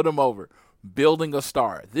over, building a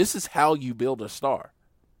star. This is how you build a star.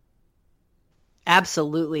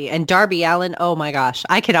 Absolutely. And Darby Allin, oh my gosh,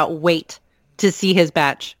 I cannot wait to see his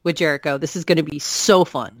match with Jericho. This is going to be so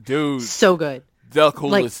fun. Dude. So good. The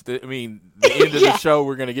coolest, the end of the show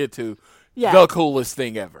we're going to get to. Yeah. The coolest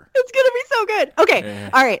thing ever. It's going to be so good. Okay. Yeah.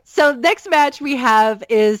 All right. So next match we have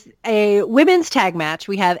is a women's tag match.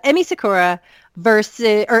 We have Emi Sakura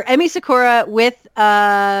with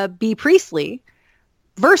Bea Priestley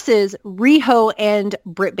versus Riho and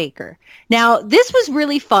Britt Baker. Now, this was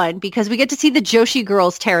really fun because we get to see the Joshi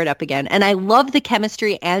girls tear it up again. And I love the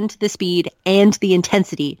chemistry and the speed and the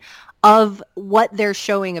intensity of what they're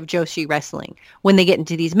showing of Joshi wrestling when they get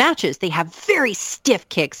into these matches. They have very stiff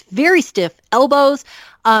kicks, very stiff elbows.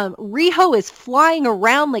 Riho is flying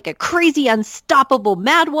around like a crazy, unstoppable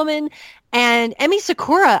madwoman. And Emi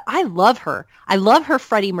Sakura, I love her. I love her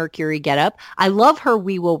Freddie Mercury getup. I love her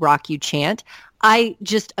 "We Will Rock You" chant. I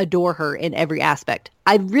just adore her in every aspect.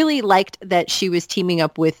 I really liked that she was teaming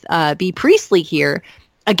up with Bea Priestley here.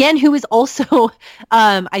 Again, who is also,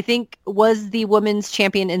 I think, was the women's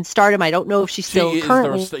champion in Stardom. I don't know if she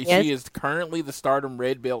currently is. She is currently the Stardom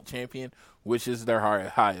Red Belt champion, which is their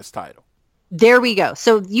highest title. There we go.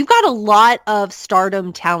 So you've got a lot of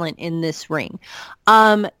Stardom talent in this ring.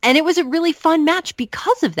 And it was a really fun match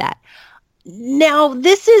because of that. Now,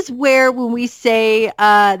 this is where when we say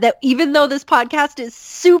that even though this podcast is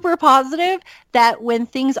super positive, that when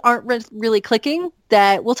things aren't really clicking,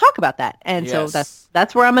 that we'll talk about that. And yes. So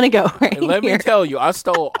that's where I'm going to go right and let here. me tell you,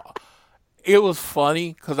 it was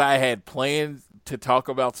funny because I had planned to talk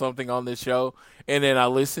about something on this show. And then I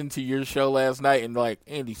listened to your show last night and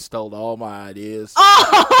Andy stole all my ideas.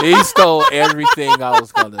 Oh! He stole everything I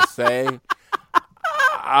was going to say.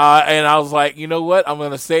 And I was like, you know what? I'm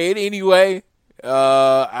going to say it anyway.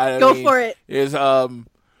 Go for it.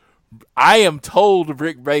 I am told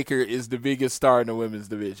Britt Baker is the biggest star in the women's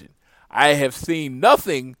division. I have seen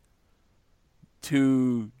nothing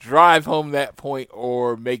to drive home that point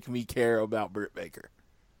or make me care about Britt Baker.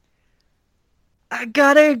 I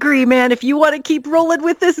gotta agree, man. If you want to keep rolling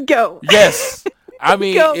with this, go. Yes. I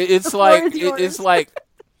mean, Go. it's like,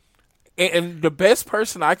 and the best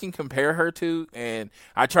person I can compare her to, and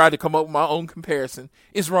I tried to come up with my own comparison,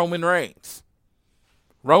 is Roman Reigns.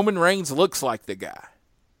 Roman Reigns looks like the guy,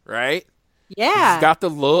 right? Yeah. He's got the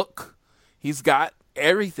look. He's got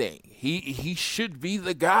everything. He should be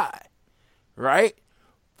the guy, right?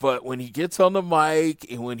 But when he gets on the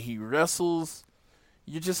mic and when he wrestles,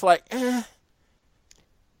 you're just like, eh.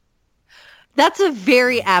 That's a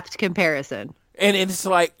very apt comparison. And it's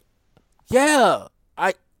like, yeah,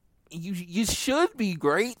 you should be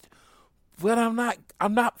great, but I'm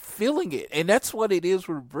not feeling it. And that's what it is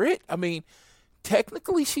with Britt. I mean,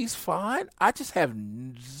 technically she's fine. I just have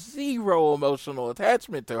zero emotional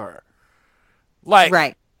attachment to her.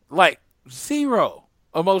 Like zero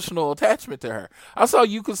emotional attachment to her. I saw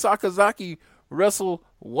Yuka Sakazaki wrestle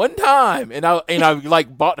one time and I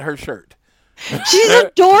bought her shirt. She's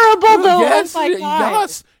adorable, though. Yes, oh my God.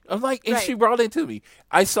 yes. I'm like, and she brought it to me.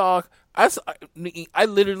 I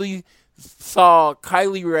literally saw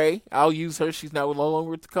Kylie Ray. I'll use her. She's now no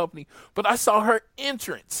longer with the company. But I saw her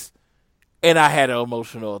entrance, and I had an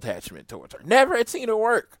emotional attachment towards her. Never had seen her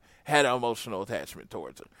work. Had an emotional attachment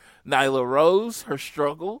towards her. Nyla Rose, her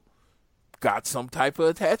struggle, got some type of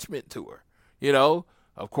attachment to her. You know,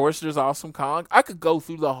 of course, there's Awesome Kong. I could go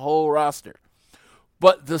through the whole roster.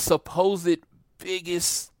 But the supposed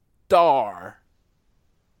biggest star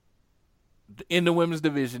in the women's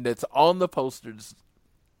division that's on the posters,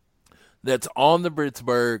 that's on the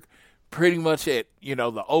Britsburg, pretty much at,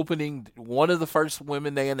 the opening, one of the first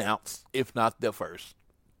women they announced, if not the first.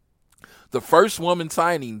 The first woman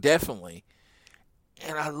signing, definitely.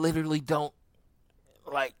 And I literally don't,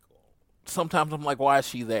 sometimes I'm like, why is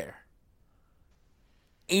she there?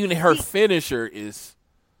 Even her finisher is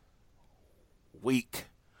weak.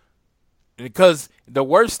 Because the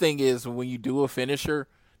worst thing is when you do a finisher,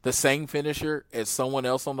 the same finisher as someone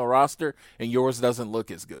else on the roster, and yours doesn't look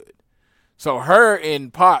as good. So her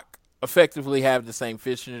and Pac effectively have the same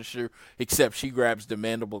finisher, except she grabs the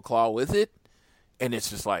mandible claw with it, and it's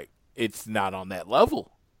just like, it's not on that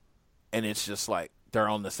level. And it's just like, they're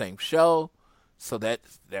on the same show, so that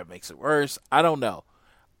makes it worse. I don't know.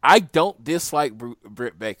 I don't dislike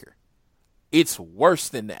Britt Baker. It's worse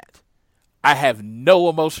than that. I have no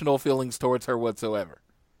emotional feelings towards her whatsoever.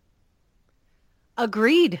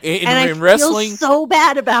 Agreed. In I wrestling, feel so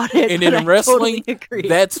bad about it. And in wrestling, totally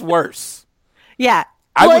that's worse. Yeah.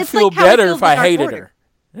 I would feel better if I hated her.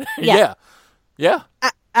 Yeah.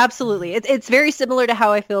 Absolutely. It's very similar to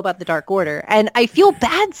how I feel about the Dark Order. And I feel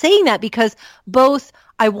bad saying that because both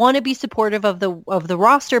I want to be supportive of the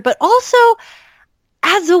roster, but also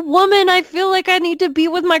as a woman, I feel like I need to be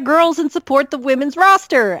with my girls and support the women's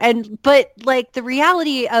roster. But the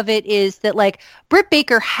reality of it is that Britt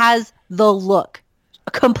Baker has the look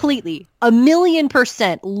completely,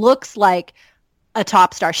 1,000,000% looks like a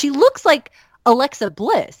top star. She looks like Alexa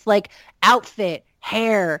Bliss, outfit,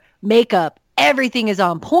 hair, makeup, everything is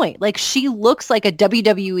on point. She looks like a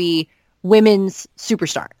WWE women's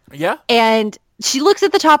superstar. Yeah. And she looks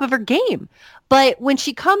at the top of her game. But when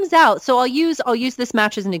she comes out, so I'll use this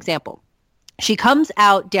match as an example. She comes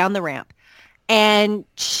out down the ramp and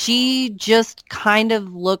she just kind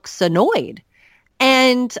of looks annoyed.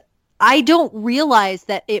 And I don't realize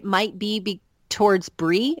that it might be towards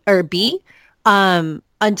B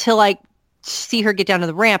until I see her get down to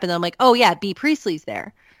the ramp and then I'm like, oh yeah, Bea Priestley's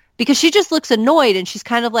there. because she just looks annoyed and she's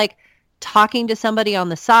kind of like talking to somebody on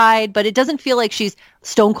the side, but it doesn't feel like she's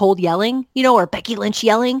Stone Cold yelling, or Becky Lynch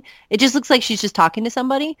yelling. It just looks like she's just talking to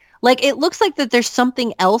somebody. Like, it looks like that there's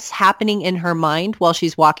something else happening in her mind while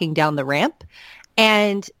she's walking down the ramp,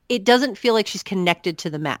 and it doesn't feel like she's connected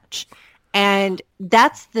to the match. And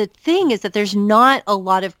that's the thing, is that there's not a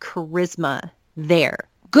lot of charisma there,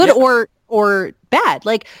 good or bad.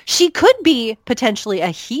 Like, she could be potentially a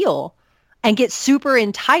heel and get super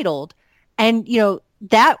entitled, and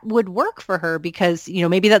that would work for her because,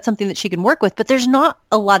 maybe that's something that she can work with, but there's not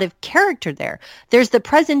a lot of character there. There's the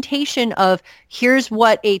presentation of, here's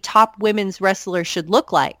what a top women's wrestler should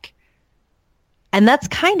look like. And that's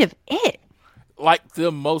kind of it. Like,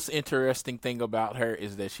 the most interesting thing about her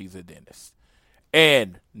is that she's a dentist.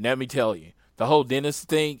 And let me tell you, the whole dentist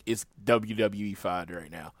thing is WWE-fied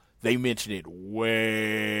right now. They mention it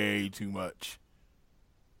way too much.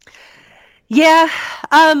 Yeah.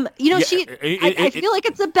 I feel like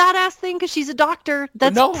it's a badass thing because she's a doctor.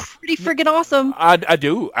 That's pretty friggin' awesome. I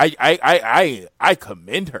do. I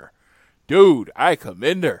commend her. Dude, I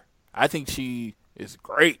commend her. I think she is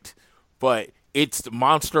great, but it's the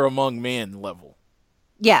monster among men level.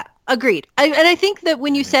 Yeah, agreed. And I think that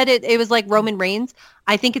when you said it was like Roman Reigns.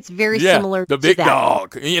 I think it's very similar the big to that.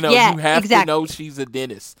 dog. You have exactly. to know she's a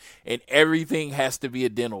dentist, and everything has to be a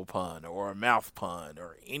dental pun or a mouth pun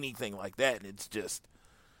or anything like that. And it's just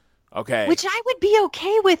okay. Which I would be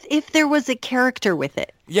okay with if there was a character with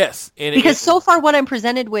it. Yes, because so far what I'm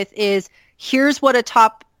presented with is, here's what a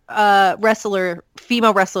top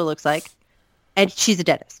female wrestler looks like, and she's a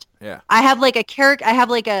dentist. Yeah. I have like a character. I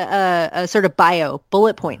have like a sort of bio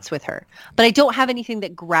bullet points with her, but I don't have anything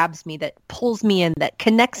that grabs me, that pulls me in, that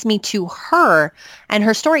connects me to her and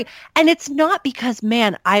her story. And it's not because,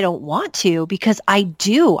 man, I don't want to, because I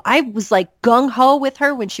do. I was like gung ho with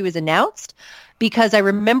her when she was announced, because I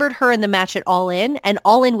remembered her in the match at All In, and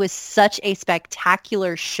All In was such a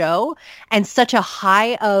spectacular show and such a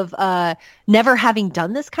high of never having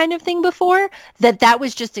done this kind of thing before, that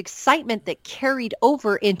was just excitement that carried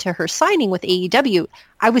over into her signing with AEW.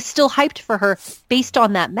 I was still hyped for her based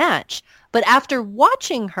on that match. But after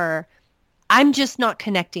watching her, I'm just not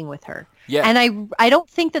connecting with her. Yeah. And I don't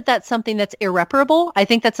think that that's something that's irreparable. I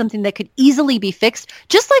think that's something that could easily be fixed.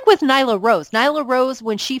 Just like with Nyla Rose. Nyla Rose,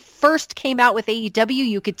 when she first came out with AEW,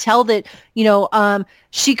 you could tell that,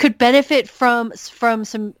 she could benefit from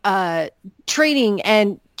some training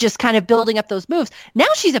and just kind of building up those moves. Now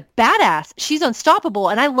she's a badass. She's unstoppable,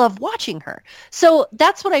 and I love watching her. So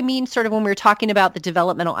that's what I mean sort of when we're talking about the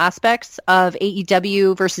developmental aspects of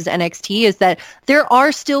AEW versus NXT, is that there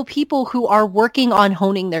are still people who are working on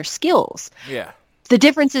honing their skills. Yeah. The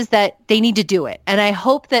difference is that they need to do it. And I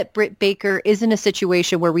hope that Britt Baker is in a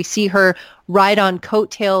situation where we see her ride on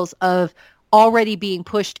coattails of already being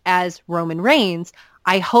pushed as Roman Reigns.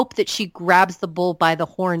 I hope that she grabs the bull by the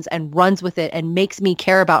horns and runs with it and makes me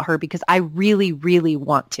care about her, because I really, really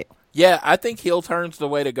want to. Yeah, I think heel turn's the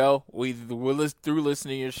way to go. Through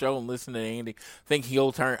listening to your show and listening to Andy, I think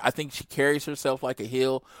heel turn. I think she carries herself like a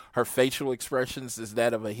heel. Her facial expressions is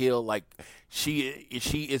that of a heel. Like, she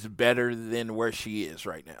is better than where she is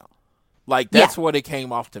right now. Like, that's what it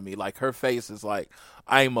came off to me. Like, her face is like,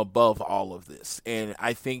 I'm above all of this. And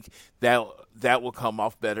I think that will come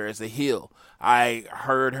off better as a heel. I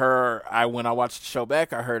heard her, when I watched the show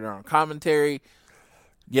back, I heard her on commentary.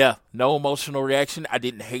 Yeah, no emotional reaction. I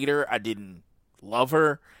didn't hate her. I didn't love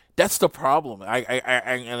her. That's the problem.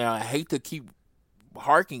 I hate to keep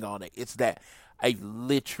harking on it. It's that I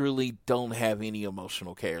literally don't have any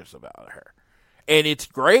emotional cares about her. And it's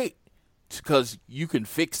great because you can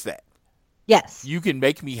fix that. Yes. You can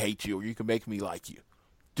make me hate you, or you can make me like you.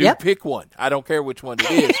 Pick one. I don't care which one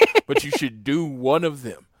it is, but you should do one of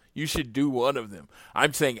them. You should do one of them.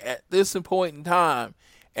 I'm saying at this point in time,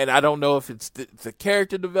 and I don't know if it's the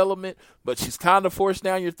character development, but she's kind of forced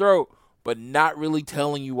down your throat, but not really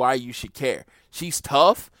telling you why you should care. She's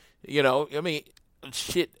tough. Doing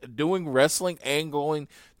wrestling and going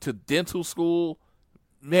to dental school,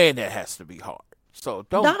 man, that has to be hard. So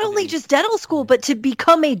not only just dental school, but to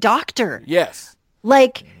become a doctor. Yes.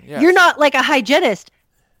 Like, you're not like a hygienist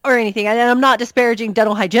or anything. And I'm not disparaging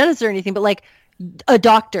dental hygienists or anything, but like a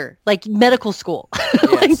doctor, like medical school.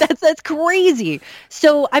 Like, that's crazy.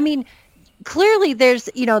 So, I mean, clearly there's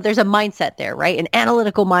a mindset there, right? An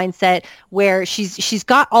analytical mindset where she's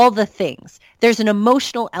got all the things. There's an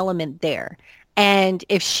emotional element there. And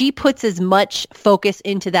if she puts as much focus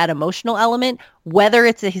into that emotional element, whether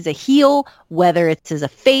it's as a heel, whether it's as a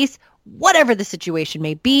face, whatever the situation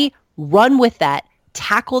may be, run with that,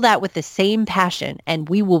 tackle that with the same passion and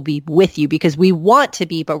we will be with you because we want to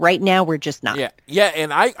be, but right now we're just not. Yeah,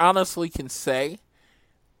 and I honestly can say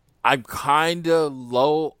I'm kind of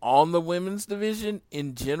low on the women's division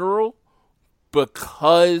in general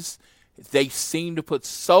because they seem to put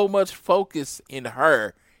so much focus in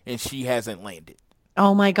her and she hasn't landed.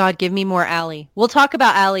 Oh my God, give me more Allie. We'll talk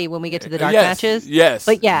about Allie when we get to the dark matches. Yes.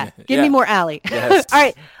 But give me more Allie. Yes. All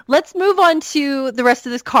right, let's move on to the rest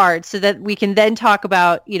of this card so that we can then talk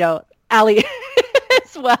about, Allie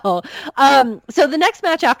as well. So the next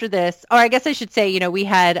match after this, or I guess I should say, we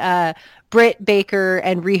had Britt Baker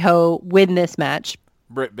and Riho win this match.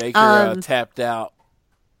 Britt Baker tapped out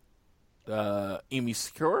Emi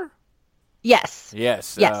Sakura? Yes.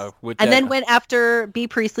 And then went after B.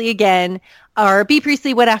 Priestley again, or B.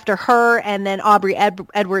 Priestley went after her, and then Aubrey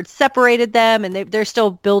Edwards separated them, and they're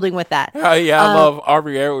still building with that. I love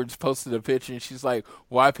Aubrey Edwards posted a picture, and she's like,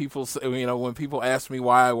 "Why people, when people ask me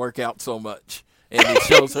why I work out so much," and it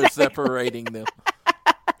shows her separating them.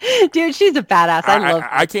 Dude, she's a badass. I love her.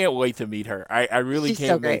 I can't wait to meet her. I really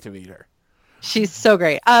can't wait to meet her. She's so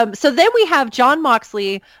great. So then we have Jon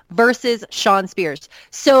Moxley versus Shawn Spears.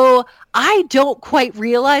 So I don't quite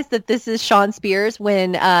realize that this is Shawn Spears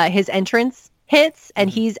when his entrance hits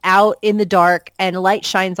and he's out in the dark and a light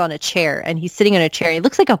shines on a chair and he's sitting in a chair. He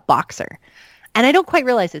looks like a boxer. And I don't quite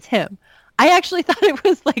realize it's him. I actually thought it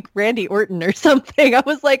was like Randy Orton or something. I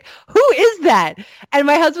was like, who is that? And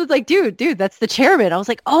my husband's like, dude, that's the chairman. I was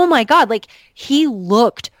like, oh my God. Like, he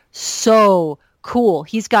looked so cool.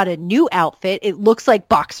 He's got a new outfit. It looks like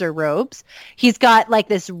boxer robes. He's got like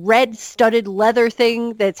this red studded leather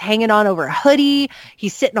thing that's hanging on over a hoodie.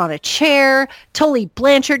 He's sitting on a chair. Tully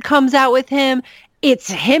Blanchard comes out with him. It's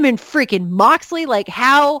him and freaking Moxley. Like,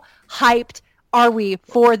 how hyped are we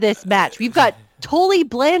for this match? We've got Tully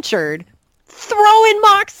Blanchard throwing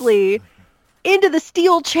Moxley into the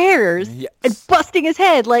steel chairs and busting his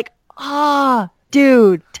head. Like,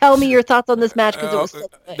 dude, tell me your thoughts on this match because it was so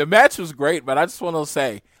good. The match was great, but I just want to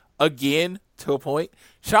say, again, to a point,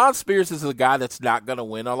 Shawn Spears is a guy that's not going to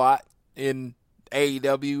win a lot in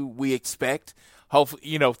AEW, we expect.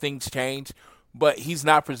 Hopefully, things change, but he's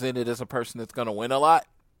not presented as a person that's going to win a lot.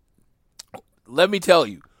 Let me tell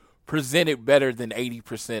you, presented better than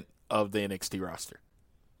 80% of the NXT roster.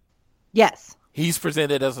 Yes. He's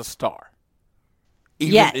presented as a star.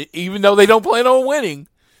 Even though they don't plan on winning,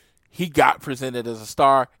 he got presented as a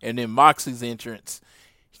star, and then Moxley's entrance,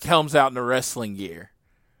 he comes out in the wrestling gear.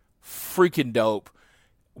 Freaking dope.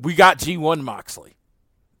 We got G1 Moxley,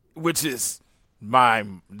 which is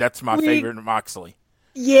that's my favorite Moxley.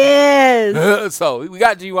 Yes. So we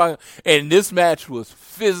got G1, and this match was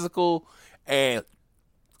physical, and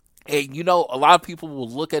a lot of people will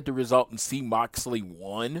look at the result and see Moxley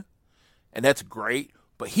won, and that's great,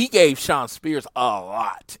 but he gave Shawn Spears a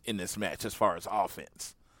lot in this match as far as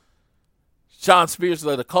offense. Shawn Spears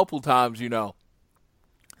led a couple times,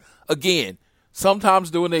 Again,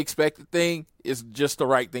 sometimes doing the expected thing is just the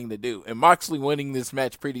right thing to do. And Moxley winning this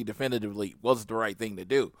match pretty definitively was the right thing to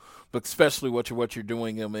do, but especially what you're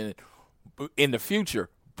doing in the future.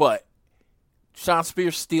 But Shawn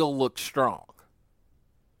Spears still looked strong.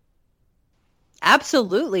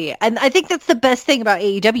 Absolutely. And I think that's the best thing about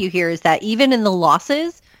AEW here is that even in the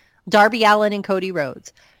losses, Darby Allin and Cody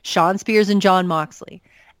Rhodes, Shawn Spears and Jon Moxley,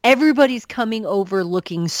 everybody's coming over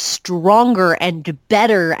looking stronger and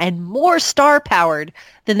better and more star-powered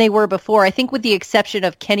than they were before. I think with the exception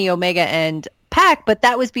of Kenny Omega and Pac, but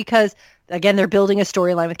that was because, again, they're building a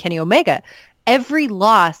storyline with Kenny Omega. Every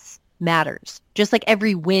loss matters, just like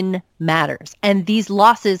every win matters. And these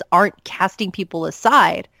losses aren't casting people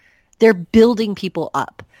aside. They're building people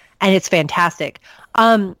up, and it's fantastic.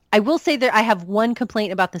 I will say that I have one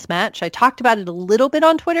complaint about this match. I talked about it a little bit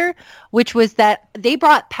on Twitter, which was that they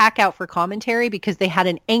brought Pac out for commentary because they had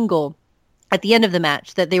an angle at the end of the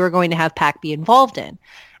match that they were going to have Pac be involved in.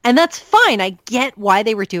 And that's fine. I get why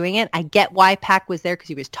they were doing it. I get why Pac was there because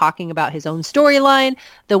he was talking about his own storyline,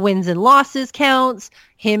 the wins and losses counts,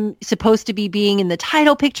 him supposed to be being in the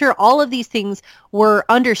title picture. All of these things were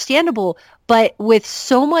understandable. But with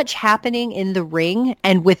so much happening in the ring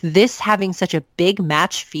and with this having such a big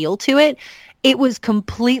match feel to it, it was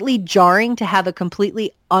completely jarring to have a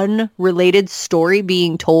completely unrelated story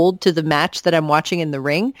being told to the match that I'm watching in the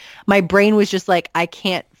ring. My brain was just like, I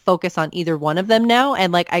can't focus on either one of them now.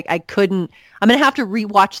 And like, I couldn't, I'm going to have to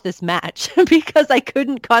rewatch this match because I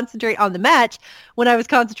couldn't concentrate on the match when I was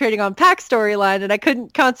concentrating on Pac's storyline, and I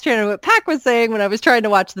couldn't concentrate on what Pac was saying when I was trying to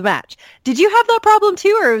watch the match. Did you have that problem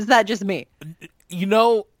too, or was that just me?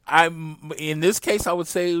 In this case, I would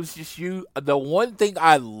say it was just you. The one thing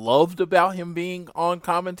I loved about him being on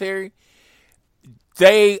commentary,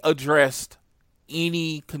 they addressed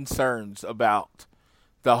any concerns about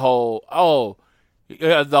the whole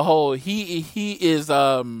he is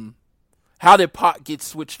how did Pac get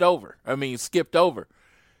skipped over?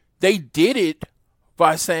 They did it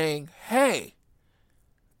by saying, hey,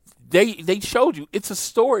 they showed you it's a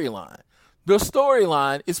storyline. The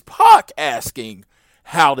storyline is Pac asking,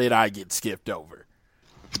 how did I get skipped over?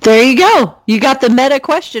 There you go. You got the meta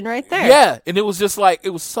question right there. Yeah, and it was just like, it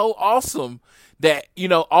was so awesome that,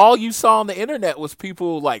 all you saw on the internet was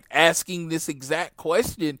people like asking this exact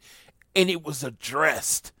question, and it was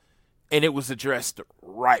addressed. And it was addressed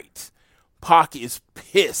right. Pac is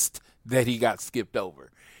pissed that he got skipped over.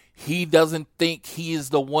 He doesn't think he is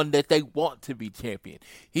the one that they want to be champion.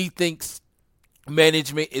 He thinks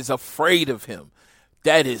management is afraid of him.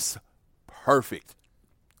 That is perfect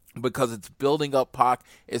because it's building up Pac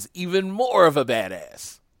as even more of a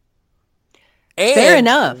badass. And fair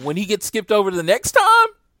enough. When he gets skipped over the next time,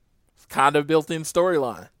 it's kind of built-in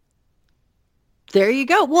storyline. There you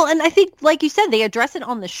go. Well, and I think, like you said, they address it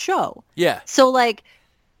on the show. Yeah. So, like,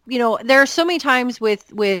 there are so many times with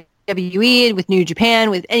WWE and with New Japan,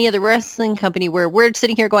 with any other wrestling company where we're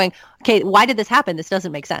sitting here going, okay, why did this happen? This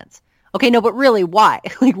doesn't make sense. Okay, no, but really, why?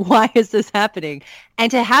 Like, why is this happening?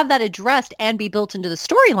 And to have that addressed and be built into the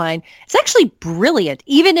storyline, it's actually brilliant.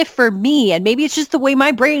 Even if for me, and maybe it's just the way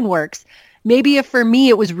my brain works, maybe if for me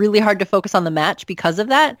it was really hard to focus on the match because of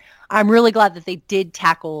that, I'm really glad that they did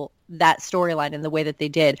tackle that storyline in the way that they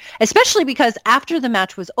did. Especially because after the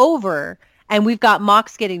match was over and we've got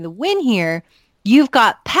Mox getting the win here, you've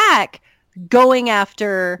got Pac going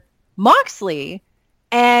after Moxley.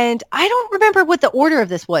 And I don't remember what the order of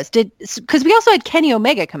this was. Because we also had Kenny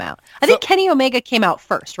Omega come out. I think Kenny Omega came out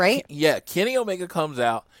first, right? Yeah, Kenny Omega comes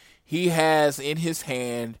out. He has in his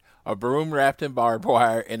hand a broom wrapped in barbed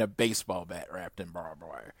wire and a baseball bat wrapped in barbed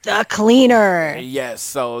wire. The cleaner. Yes,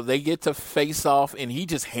 so they get to face off, and he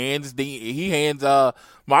just hands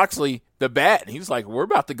Moxley the bat. And he's like, we're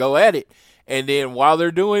about to go at it. And then while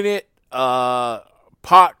they're doing it,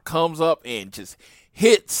 Pac comes up and just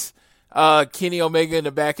hits Kenny Omega in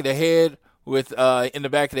the back of the head with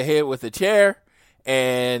a chair,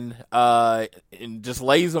 and just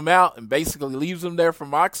lays him out and basically leaves him there for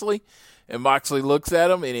Moxley. And Moxley looks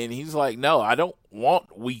at him, and then he's like, no, I don't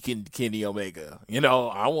want weakened Kenny Omega.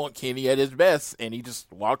 I want Kenny at his best. And he just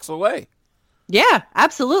walks away. Yeah,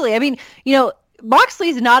 absolutely. I mean,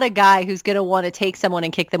 Moxley's not a guy who's going to want to take someone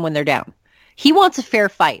and kick them when they're down. He wants a fair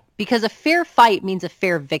fight because a fair fight means a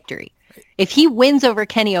fair victory. If he wins over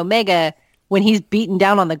Kenny Omega when he's beaten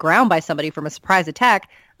down on the ground by somebody from a surprise attack,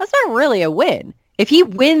 that's not really a win. If he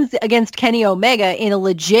wins against Kenny Omega in a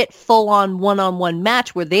legit full-on one-on-one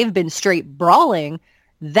match where they've been straight brawling,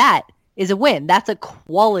 that is a win. That's a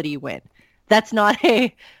quality win. That's not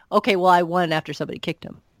I won after somebody kicked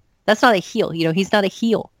him. That's not a heel. He's not a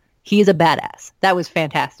heel. He is a badass. That was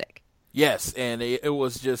fantastic. Yes, and it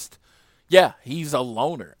was just, yeah, he's a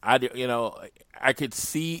loner. I could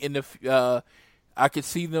see them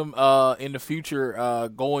in the future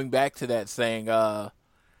going back to that, saying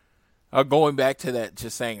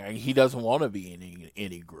just saying he doesn't want to be in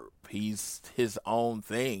any group. He's his own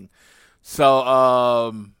thing.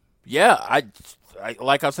 So yeah, I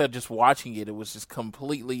like I said, just watching it was just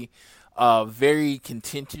completely very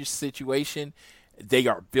contentious situation. They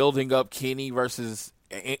are building up Kenny versus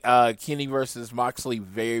Moxley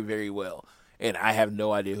very, very well, and I have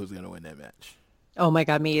no idea who's going to win that match. Oh my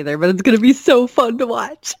God, me either, but it's going to be so fun to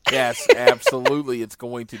watch. Yes, absolutely. It's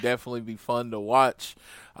going to definitely be fun to watch.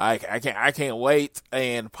 I can't wait.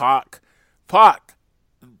 And Pac,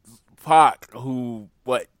 who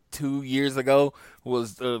 2 years ago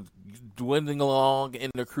was dwindling along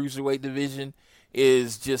in the cruiserweight division,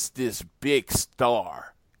 is just this big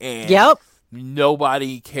star. And yep.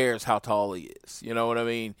 Nobody cares how tall he is. You know what I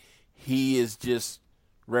mean? He is just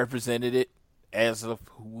represented it as of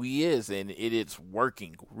who he is, and it's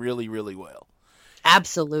working really, really well.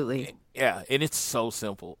 Absolutely. Yeah, and it's so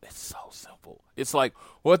simple. It's like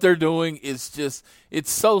what they're doing is just,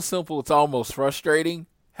 it's so simple, it's almost frustrating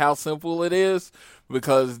how simple it is,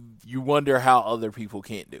 because you wonder how other people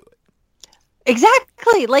can't do it.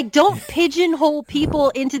 Exactly. Like, don't pigeonhole people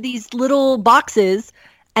into these little boxes,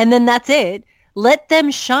 and then that's it. Let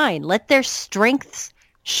them shine. Let their strengths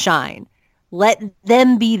shine. Let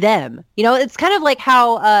them be them. It's kind of like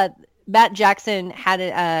how Matt Jackson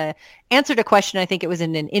had answered a question, I think it was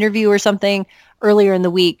in an interview or something earlier in the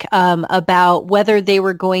week, about whether they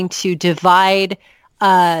were going to divide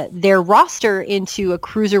their roster into a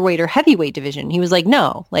cruiserweight or heavyweight division. He was like,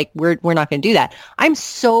 no, we're not going to do that. I'm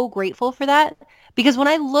so grateful for that, Because when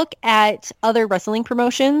I look at other wrestling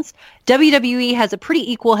promotions, WWE has a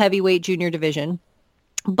pretty equal heavyweight junior division,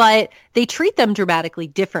 but they treat them dramatically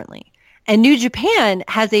differently. And New Japan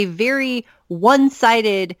has a very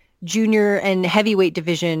one-sided junior and heavyweight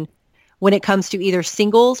division when it comes to either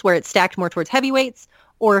singles, where it's stacked more towards heavyweights,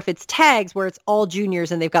 or if it's tags, where it's all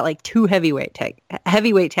juniors and they've got like two heavyweight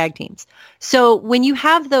tag teams. So when you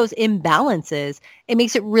have those imbalances, it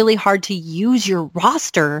makes it really hard to use your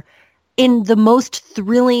roster in the most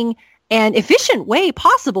thrilling and efficient way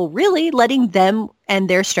possible, really letting them and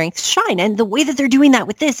their strengths shine. And the way that they're doing that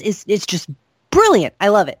with this is just brilliant. I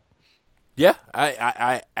love it. Yeah,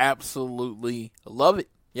 I absolutely love it.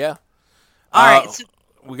 Yeah. All right. So,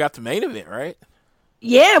 we got the main event, right?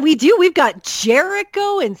 yeah, we do. We've got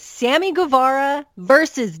Jericho and Sammy Guevara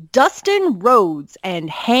versus Dustin Rhodes and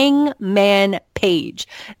Hangman Page.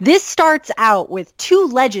 This starts out with two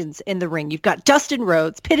legends in the ring. You've got Dustin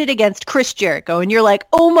Rhodes pitted against Chris Jericho, and you're like,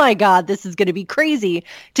 oh my God, this is going to be crazy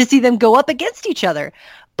to see them go up against each other.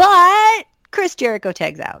 But Chris Jericho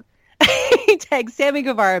tags out. He tags Sammy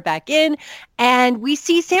Guevara back in, and we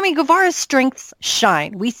see Sammy Guevara's strengths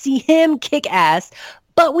shine. We see him kick ass,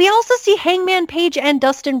 but we also see Hangman Page and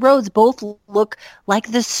Dustin Rhodes both look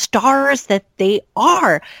like the stars that they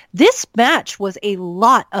are. This match was a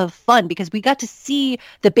lot of fun because we got to see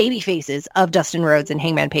the baby faces of Dustin Rhodes and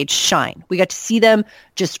Hangman Page shine. We got to see them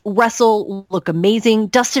just wrestle, look amazing.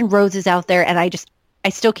 Dustin Rhodes is out there, and I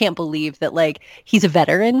still can't believe that, like, he's a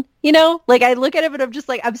veteran, you know? Like, I look at him and I'm just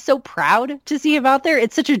like, I'm so proud to see him out there.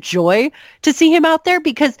 It's such a joy to see him out there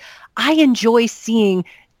because I enjoy seeing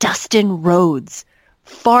Dustin Rhodes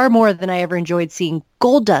far more than I ever enjoyed seeing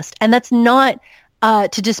Goldust. And that's not to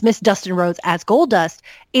dismiss Dustin Rhodes as Goldust.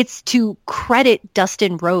 It's to credit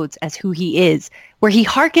Dustin Rhodes as who he is, where he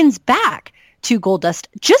harkens back to Goldust,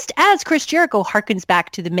 just as Chris Jericho harkens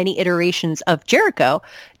back to the many iterations of Jericho.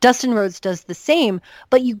 Dustin Rhodes does the same,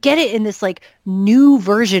 but you get it in this like new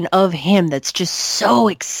version of him that's just so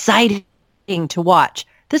exciting to watch.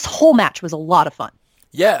 This whole match was a lot of fun.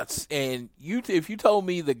 Yes, and if you told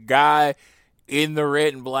me the guy in the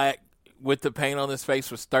red and black with the paint on his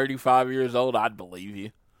face was 35 years old, I'd believe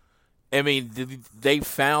you. I mean, they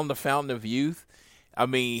found the fountain of youth. I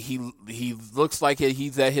mean, he looks like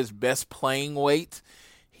he's at his best playing weight.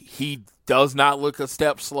 He does not look a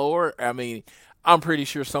step slower. I mean, I'm pretty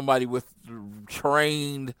sure somebody with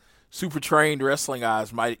super trained wrestling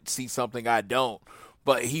eyes might see something I don't.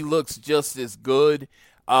 But he looks just as good.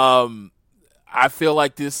 I feel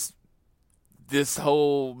like this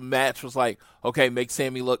whole match was like, okay, make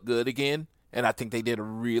Sammy look good again. And I think they did a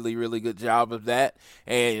really, really good job of that.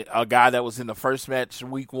 And a guy that was in the first match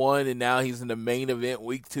week 1, and now he's in the main event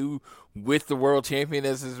week 2 with the world champion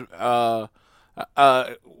as his world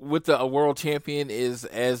champion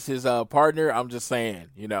as his partner. I'm just saying,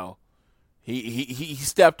 you know, he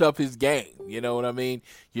stepped up his game. You know what I mean?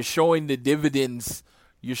 You're showing the dividends.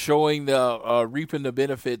 You're showing the reaping the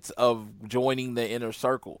benefits of joining the inner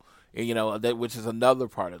circle. And, you know, that which is another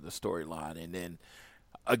part of the storyline. And then,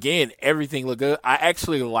 again, everything looked good. I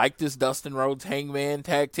actually like this Dustin Rhodes Hangman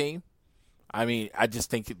tag team. I mean, I just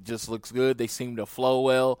think it just looks good. They seem to flow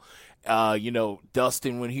well. You know,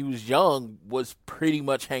 Dustin, when he was young, was pretty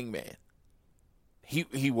much Hangman.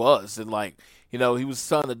 He was. And, like, you know, he was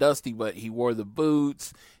son of Dusty, but he wore the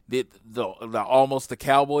boots, did the almost the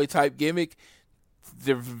cowboy type gimmick.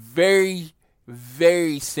 They're very,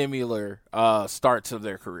 very similar starts of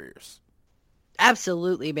their careers.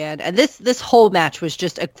 Absolutely, man. And this whole match was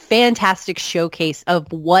just a fantastic showcase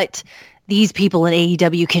of what these people in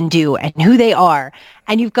AEW can do and who they are.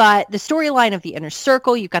 And you've got the storyline of the inner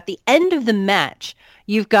circle. You've got the end of the match.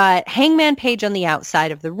 You've got Hangman Page on the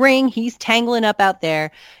outside of the ring. He's tangling up out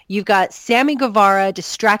there. You've got Sammy Guevara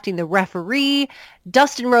distracting the referee.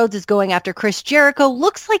 Dustin Rhodes is going after Chris Jericho.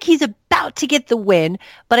 Looks like he's about to get the win.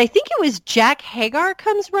 But I think it was Jack Hagar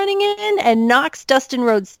comes running in and knocks Dustin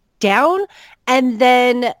Rhodes down, and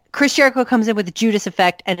then Chris Jericho comes in with the Judas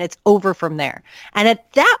effect, and it's over from there. And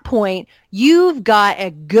at that point, you've got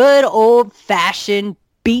a good old-fashioned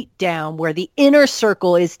beatdown where the inner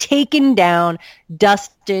circle is taking down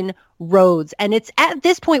Dustin Rhodes. And it's at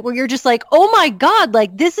this point where you're just like, oh my God,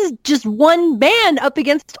 like this is just one man up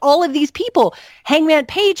against all of these people. Hangman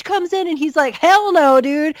Page comes in and he's like, hell no,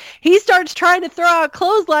 dude. He starts trying to throw out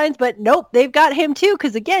clotheslines, but nope, they've got him too.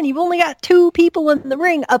 Because again, you've only got two people in the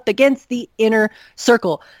ring up against the inner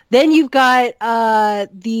circle. Then you've got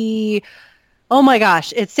oh my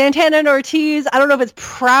gosh, it's Santana and Ortiz. I don't know if it's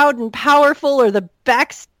Proud and Powerful or the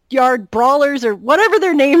Backyard Brawlers or whatever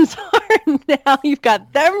their names are now. You've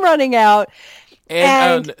got them running out.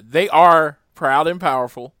 And they are Proud and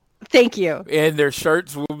Powerful. Thank you. And their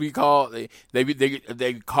shirts will be called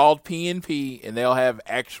they called PNP, and they'll have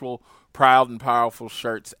actual Proud and Powerful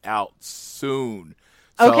shirts out soon.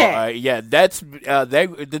 So, Okay. that's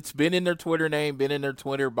been in their Twitter name, been in their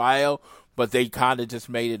Twitter bio, but they kind of just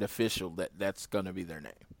made it official that that's going to be their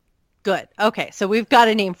name. Good. Okay, so we've got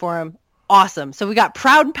a name for him. Awesome. So we got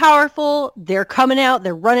Proud and Powerful. They're coming out.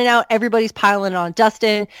 They're running out. Everybody's piling on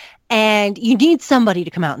Dustin. And you need somebody to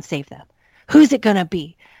come out and save them. Who's it going to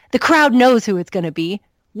be? The crowd knows who it's going to be.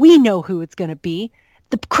 We know who it's going to be.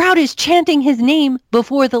 The crowd is chanting his name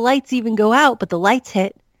before the lights even go out, but the lights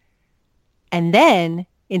hit. And then,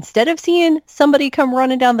 instead of seeing somebody come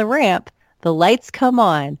running down the ramp, the lights come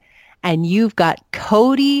on. And you've got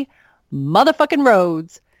Cody motherfucking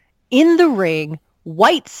Rhodes in the ring,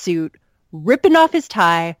 white suit, ripping off his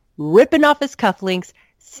tie, ripping off his cufflinks,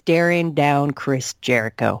 staring down Chris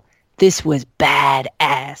Jericho. This was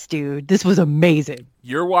badass, dude. This was amazing.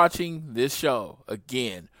 You're watching this show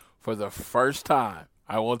again for the first time.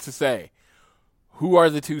 I want to say, who are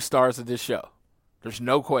the two stars of this show? There's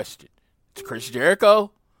no question. It's Chris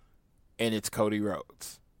Jericho and it's Cody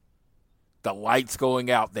Rhodes. The lights going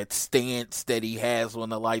out, that stance that he has when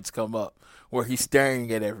the lights come up, where he's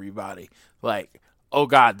staring at everybody. Like, oh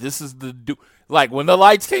God, this is like when the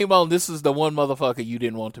lights came on, this is the one motherfucker you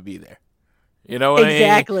didn't want to be there. You know what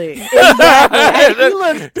Exactly. I mean? Exactly. And he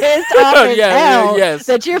looks pissed off as hell yes.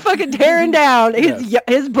 that you're fucking tearing down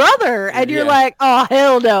his brother. And you're like, oh,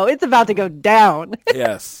 hell no. It's about to go down.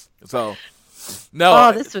 Yes. So, no.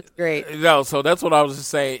 Oh, this was great. No, so that's what I was just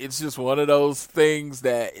saying. It's just one of those things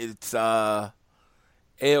that it's one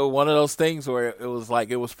of those things where it was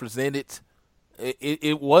like it was presented.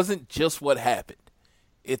 It wasn't just what happened.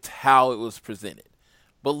 It's how it was presented.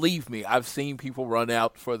 Believe me, I've seen people run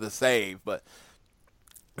out for the save, but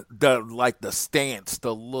the stance,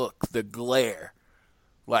 the look, the glare,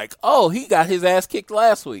 like, oh, he got his ass kicked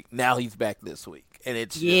last week. Now he's back this week. And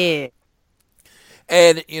it's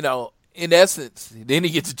and in essence, then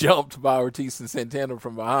he gets jumped by Ortiz and Santana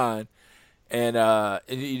from behind. And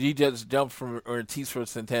he just jumps from Ortiz for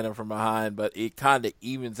Santana from behind, but it kind of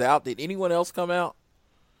evens out. Did anyone else come out?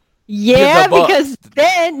 Yeah, because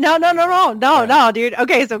then no, dude.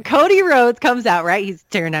 Okay, so Cody Rhodes comes out, right? He's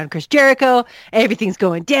tearing down Chris Jericho. Everything's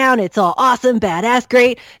going down. It's all awesome, badass,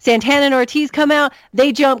 great. Santana and Ortiz come out.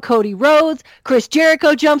 They jump Cody Rhodes. Chris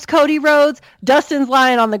Jericho jumps Cody Rhodes. Dustin's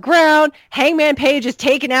lying on the ground. Hangman Page is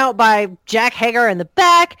taken out by Jack Hager in the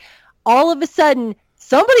back. All of a sudden,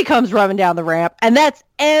 somebody comes running down the ramp, and that's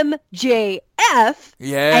MJF. Yes.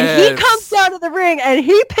 And he comes out of the ring, and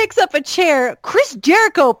he picks up a chair. Chris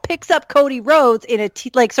Jericho picks up Cody Rhodes in a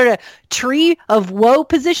sort of tree of woe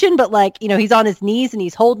position, but he's on his knees and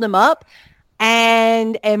he's holding him up.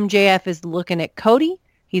 And MJF is looking at Cody.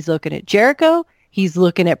 He's looking at Jericho. He's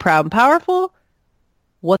looking at Proud and Powerful.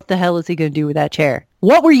 What the hell is he going to do with that chair?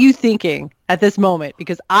 What were you thinking at this moment?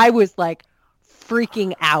 Because I was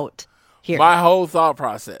freaking out. Here. My whole thought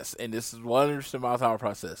process, and this is 100% my thought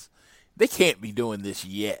process, they can't be doing this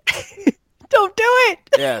yet. Don't do it.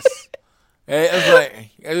 Yes.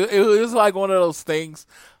 It was like one of those things.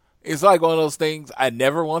 It's like one of those things I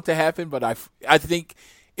never want to happen, but I think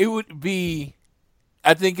it would be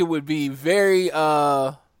very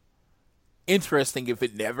interesting if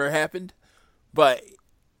it never happened. But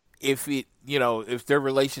if if their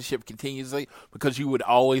relationship continues, because you would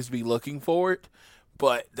always be looking for it.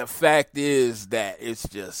 But the fact is that it's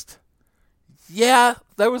just, there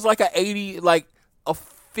was a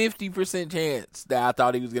 50% chance that I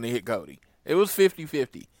thought he was going to hit Cody. It was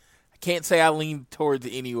 50-50. I can't say I leaned towards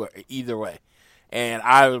either way. And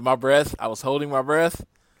I was holding my breath.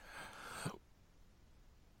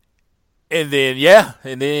 And then,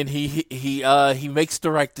 he makes the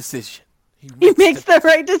right decision. He makes the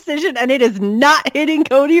right decision, and it is not hitting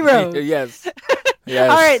Cody Rhodes. Yes. Yes.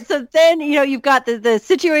 All right, so then you've got the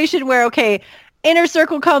situation where Inner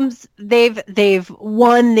Circle comes. They've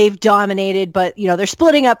won, they've dominated, but they're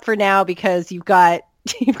splitting up for now because you've got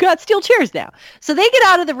steel chairs now. So they get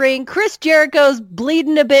out of the ring. Chris Jericho's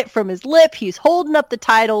bleeding a bit from his lip. He's holding up the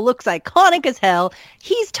title, looks iconic as hell.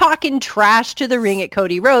 He's talking trash to the ring at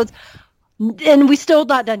Cody Rhodes. And we still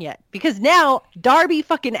not done yet, because now Darby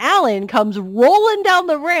fucking Allin comes rolling down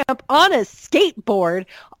the ramp on a skateboard.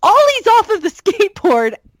 Ollie's off of the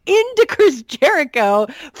skateboard into Chris Jericho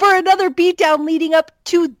for another beatdown leading up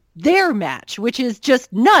to their match, which is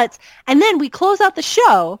just nuts. And then we close out the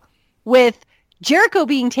show with Jericho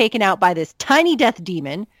being taken out by this tiny death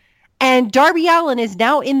demon. And Darby Allin is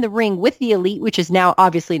now in the ring with the Elite, which is now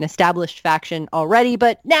obviously an established faction already.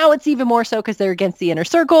 But now it's even more so because they're against the Inner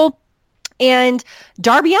Circle. And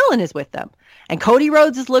Darby Allin is with them. And Cody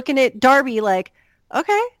Rhodes is looking at Darby like,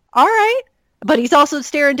 okay, all right. But he's also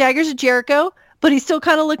staring daggers at Jericho, but he's still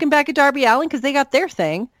kind of looking back at Darby Allin because they got their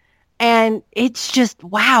thing. And it's just,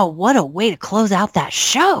 wow, what a way to close out that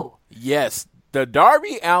show. Yes, the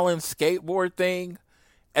Darby Allin skateboard thing,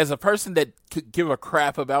 as a person that could give a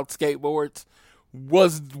crap about skateboards,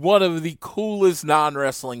 was one of the coolest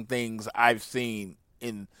non-wrestling things I've seen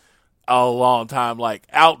in a long time, like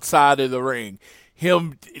outside of the ring.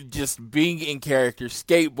 Him just being in character,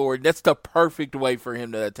 skateboard, that's the perfect way for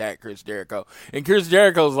him to attack Chris Jericho. And Chris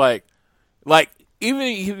Jericho's like even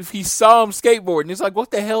if he saw him skateboarding, he's like,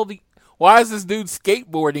 what the hell? Why is this dude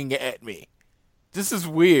skateboarding at me? This is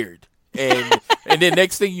weird. And then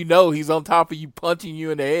next thing you know, he's on top of you, punching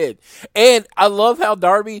you in the head. And I love how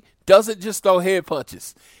Darby doesn't just throw head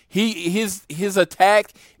punches. His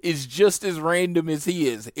attack is just as random as he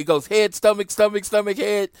is. It goes head, stomach, stomach, stomach,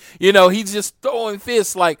 head. You know, he's just throwing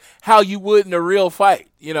fists like how you would in a real fight.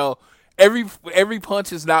 You know, every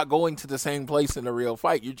punch is not going to the same place in a real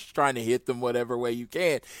fight. You're just trying to hit them whatever way you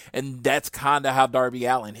can. And that's kind of how Darby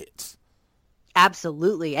Allin hits.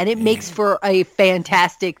 Absolutely. And it makes for a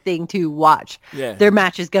fantastic thing to watch. Yeah. Their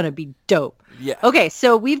match is going to be dope. Yeah. Okay,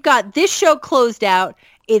 so we've got this show closed out.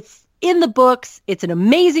 It's in the books. It's an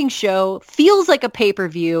amazing show. Feels like a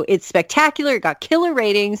pay-per-view. It's spectacular. It got killer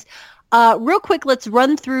ratings. Real quick, let's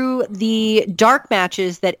run through the dark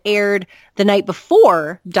matches that aired the night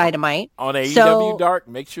before Dynamite. On AEW Dark.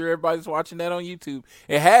 Make sure everybody's watching that on YouTube.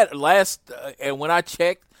 It had and when I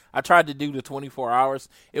checked, I tried to do the 24 hours.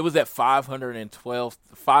 It was at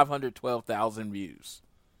 512,000 views.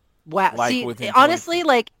 Wow. See, honestly,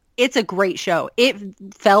 like, it's a great show. It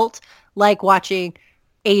felt like watching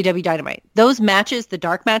AEW Dynamite. Those matches, the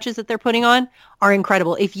dark matches that they're putting on, are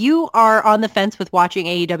incredible. If you are on the fence with watching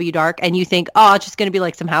AEW Dark and you think, oh, it's just going to be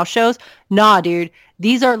like some house shows, nah, dude.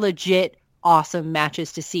 These are legit awesome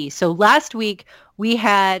matches to see. So last week, we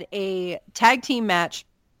had a tag team match.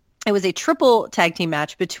 It was a triple tag team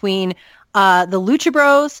match between the Lucha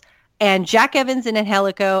Bros and Jack Evans and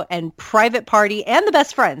Angelico and Private Party and the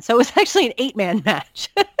Best Friends. So it was actually an 8-man match.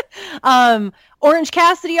 Orange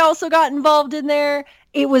Cassidy also got involved in there.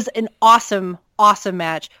 It was an awesome, awesome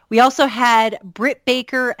match. We also had Britt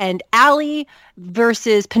Baker and Allie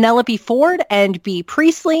versus Penelope Ford and Bea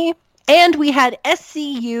Priestley. And we had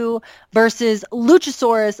SCU versus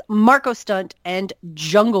Luchasaurus, Marco Stunt, and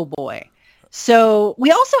Jungle Boy. So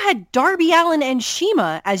we also had Darby Allin and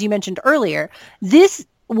Shima, as you mentioned earlier. This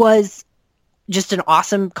was just an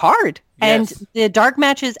awesome card. Yes. And the dark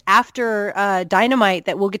matches after Dynamite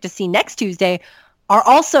that we'll get to see next Tuesday are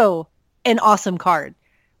also an awesome card.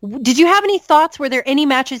 Did you have any thoughts? Were there any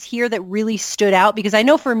matches here that really stood out? Because I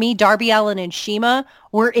know for me, Darby Allin and Shima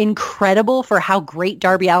were incredible for how great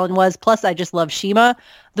Darby Allin was. Plus, I just love Shima.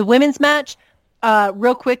 The women's match,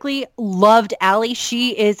 real quickly, loved Allie.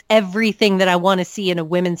 She is everything that I want to see in a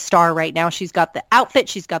women's star right now. She's got the outfit.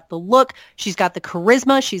 She's got the look. She's got the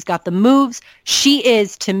charisma. She's got the moves. She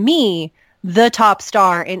is, to me, the top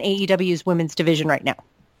star in AEW's women's division right now.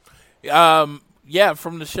 Yeah,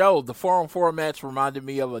 from the show, the 4-on-4 match reminded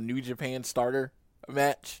me of a New Japan starter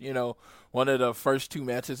match. You know, one of the first two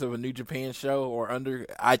matches of a New Japan show or under.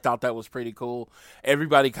 I thought that was pretty cool.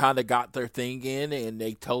 Everybody kind of got their thing in, and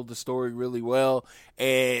they told the story really well.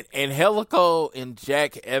 And Angelico and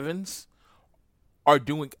Jack Evans are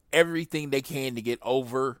doing everything they can to get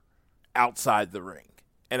over outside the ring.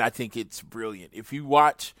 And I think it's brilliant. If you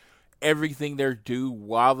watch everything they're doing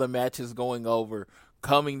while the match is going over,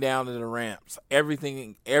 coming down to the ramps,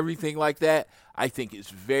 everything like that, I think is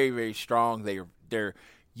very, very strong.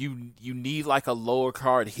 You need like a lower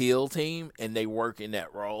card heel team, and they work in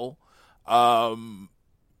that role.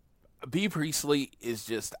 Bea Priestley is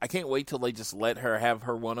just, I can't wait till they just let her have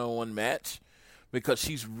her one-on-one match, because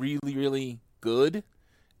she's really, really good,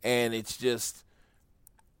 and it's just,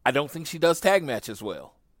 I don't think she does tag matches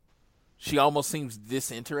well. She almost seems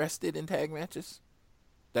disinterested in tag matches.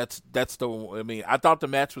 I thought the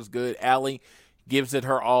match was good. Allie gives it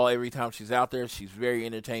her all every time she's out there. She's very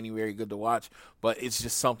entertaining, very good to watch. But it's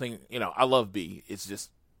just something, I love Bea. It's just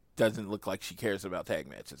doesn't look like she cares about tag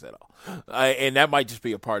matches at all. And that might just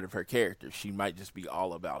be a part of her character. She might just be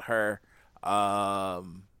all about her. I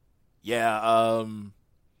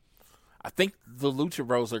think the Lucha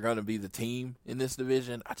Bros are going to be the team in this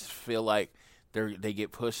division. I just feel like they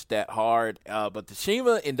get pushed that hard. But the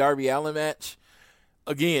Shima and Darby Allin match,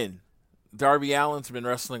 again, Darby Allin's been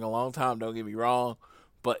wrestling a long time, don't get me wrong,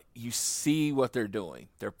 but you see what they're doing.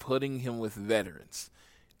 They're putting him with veterans.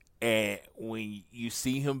 And when you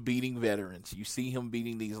see him beating veterans, you see him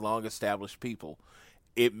beating these long-established people,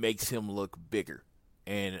 it makes him look bigger.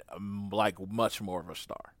 and like much more of a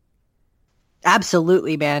star.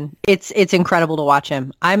 Absolutely, man. It's incredible to watch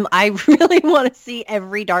him. I really want to see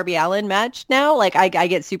every Darby Allin match now. Like I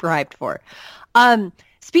get super hyped for.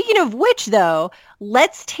 Speaking of which, though,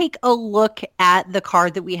 let's take a look at the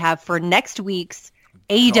card that we have for next week's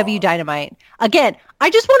AEW Dynamite. Again,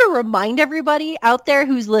 I just want to remind everybody out there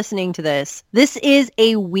who's listening to this, this is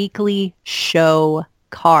a weekly show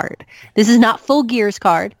card. This is not Full Gear's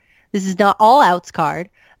card. This is not All Out's card.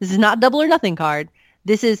 This is not Double or Nothing card.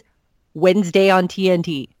 This is Wednesday on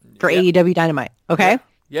TNT for AEW Dynamite. Okay?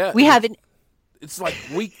 Yeah. We have It's like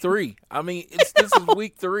week 3. I mean, this is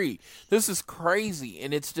week 3. This is crazy,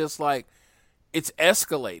 and it's just like it's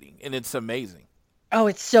escalating, and it's amazing. Oh,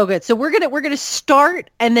 it's so good. So we're gonna start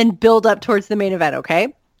and then build up towards the main event.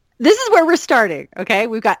 Okay, this is where we're starting. Okay,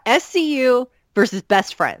 we've got SCU versus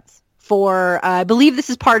Best Friends for I believe this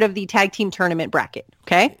is part of the tag team tournament bracket.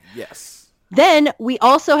 Okay. Yes. Then we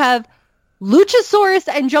also have Luchasaurus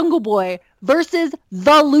and Jungle Boy versus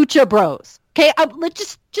the Lucha Bros. Okay,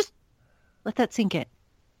 let's just let that sink in.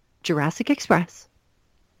 Jurassic Express,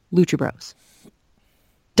 Lucha Bros,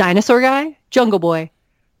 Dinosaur Guy, Jungle Boy,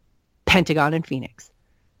 Pentagon and Phoenix.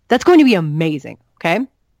 That's going to be amazing, okay?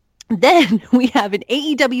 Then we have an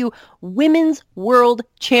AEW Women's World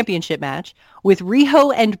Championship match with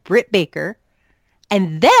Riho and Britt Baker.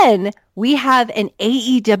 And then we have an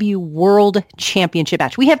AEW World Championship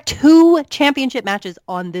match. We have 2 championship matches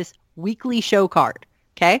on this weekly show card,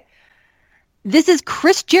 okay? This is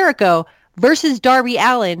Chris Jericho versus Darby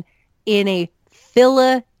Allin in a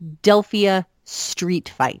Philadelphia street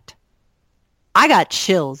fight. I got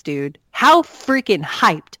chills, dude. How freaking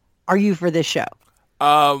hyped are you for this show?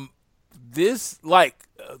 This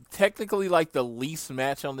technically like the least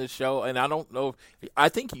match on this show, and I don't know. I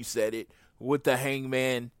think you said it with the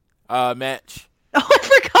Hangman match. Oh, I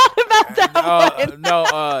forgot about that one.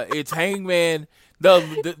 No, it's Hangman.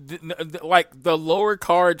 The lower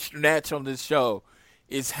card match on this show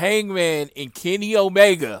is Hangman and Kenny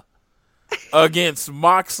Omega against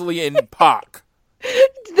Moxley and Pac.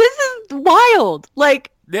 This is wild.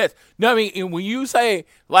 Like, yes. No, I mean, and when you say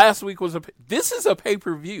last week was this is a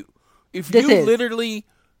pay-per-view. If you literally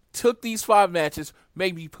took these 5 matches,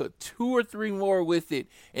 maybe put 2 or 3 more with it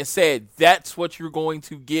and said that's what you're going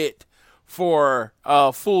to get for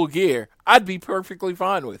Full Gear, I'd be perfectly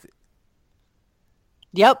fine with it.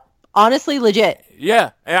 Yep. Honestly, legit.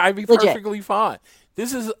 Yeah, I'd be perfectly fine.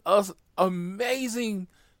 This is an amazing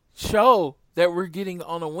show that we're getting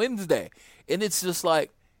on a Wednesday. And it's just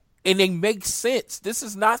like, and it makes sense. This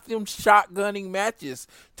is not them shotgunning matches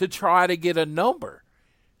to try to get a number.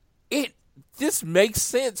 This makes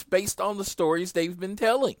sense based on the stories they've been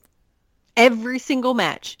telling. Every single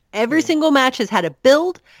match. Every single match has had a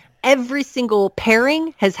build. Every single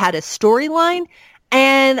pairing has had a storyline.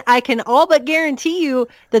 And I can all but guarantee you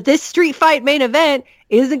that this street fight main event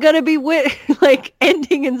isn't going to be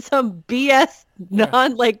ending in some BS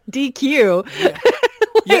DQ. Yeah.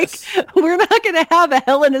 Yes. We're not going to have a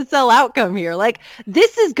Hell in a Cell outcome here.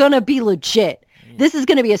 This is going to be legit. This is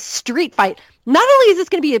going to be a street fight. Not only is this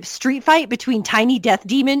going to be a street fight between Tiny Death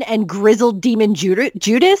Demon and Grizzled Demon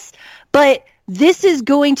Judas, but this is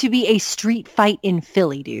going to be a street fight in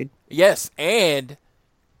Philly, dude. Yes, and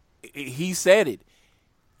he said it.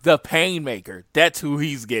 The Painmaker. That's who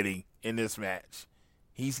he's getting in this match.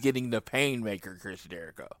 He's getting the Painmaker, Chris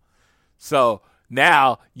Jericho. So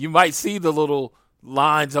now you might see the little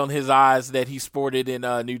lines on his eyes that he sported in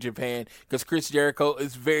New Japan, because Chris Jericho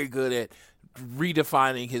is very good at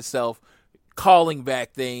redefining himself, calling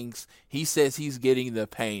back things. He says he's getting the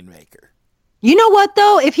Painmaker. You know what,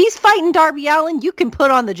 though? If he's fighting Darby Allin, you can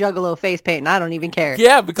put on the Juggalo face paint, and I don't even care.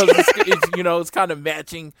 Yeah, because it's kind of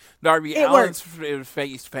matching Darby Allin's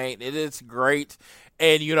face paint. It is great.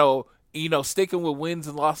 And, sticking with wins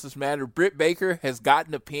and losses matter, Britt Baker has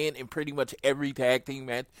gotten a pin in pretty much every tag team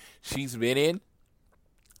match she's been in.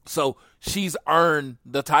 So she's earned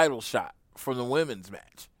the title shot for the women's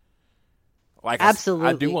match. Absolutely.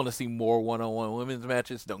 I do want to see more one-on-one women's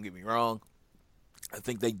matches. Don't get me wrong. I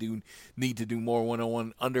think they do need to do more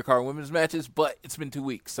one-on-one undercard women's matches, but it's been 2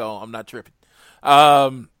 weeks, so I'm not tripping.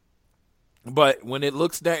 But when you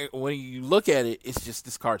look at it, it's just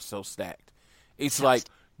this card's so stacked. It's like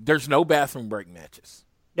there's no bathroom break matches.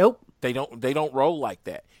 Nope. They don't roll like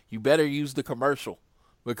that. You better use the commercial,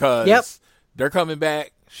 because they're coming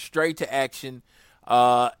back straight to action.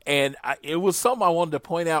 And it was something I wanted to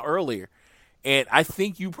point out earlier, and I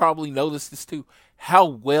think you probably noticed this too, how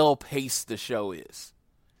well paced the show is.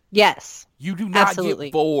 Yes. You do not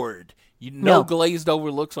get bored. No glazed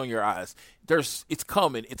over looks on your eyes. It's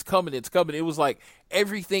coming. It was like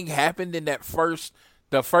everything happened in that first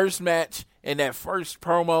the first match and that first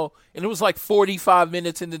promo, and it was like 45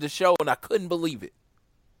 minutes into the show, and I couldn't believe it.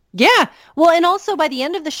 Yeah. Well, and also by the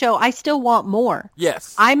end of the show, I still want more.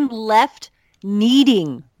 Yes. I'm left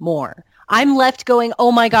needing more. I'm left going,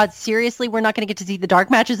 oh my God, seriously, we're not going to get to see the dark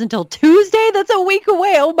matches until Tuesday? That's a week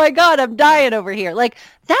away. Oh my God, I'm dying over here. Like,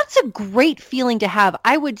 that's a great feeling to have.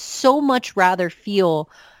 I would so much rather feel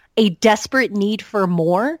a desperate need for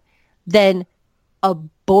more than a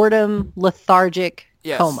boredom, lethargic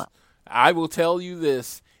coma. I will tell you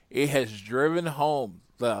this. It has driven home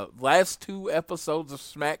the last 2 episodes of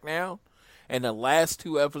SmackDown and the last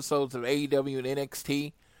 2 episodes of AEW and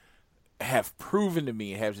NXT have proven to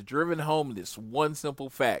me, has driven home this one simple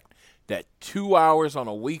fact, that 2 hours on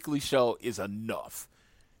a weekly show is enough.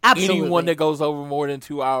 Absolutely. Anyone that goes over more than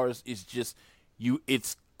 2 hours is just,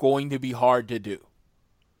 it's going to be hard to do.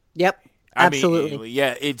 Yep. Absolutely.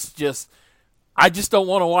 It's just, I just don't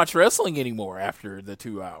want to watch wrestling anymore after the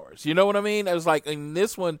 2 hours. You know what I mean? It was like, in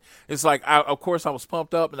this one, it's like, of course I was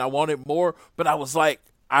pumped up and I wanted more, but I was like,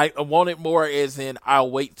 I wanted more as in,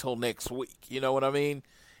 I'll wait till next week. You know what I mean?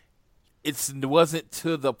 It wasn't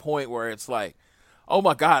to the point where it's like, oh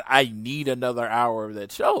my God, I need another hour of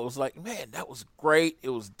that show. It was like, man, that was great. It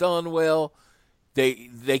was done well.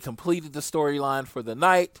 They completed the storyline for the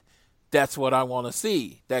night. That's what I want to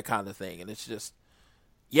see, that kind of thing. And it's just,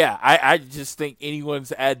 I just think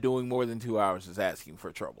anyone's doing more than 2 hours is asking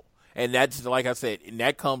for trouble. And that's, like I said, and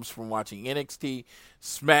that comes from watching NXT,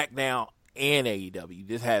 SmackDown, and AEW.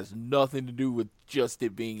 This has nothing to do with just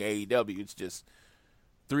it being AEW. It's just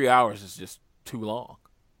 3 hours is just too long.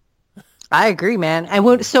 I agree, man.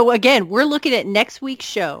 And so again, we're looking at next week's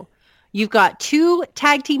show. You've got 2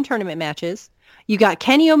 tag team tournament matches. You got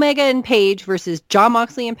Kenny Omega and Paige versus Jon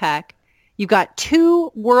Moxley and Pac. You've got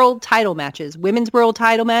 2 world title matches, women's world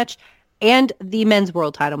title match and the men's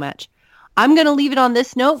world title match. I'm going to leave it on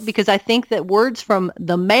this note because I think that words from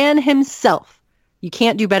the man himself, you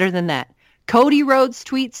can't do better than that. Cody Rhodes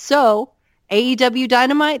tweets, so AEW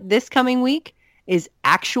Dynamite this coming week is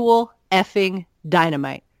actual effing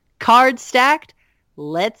dynamite. Cards stacked.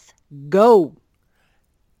 Let's go.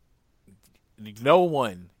 No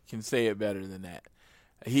one can say it better than that.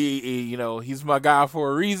 He's my guy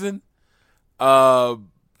for a reason. I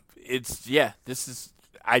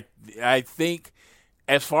think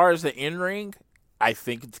as far as the in-ring, I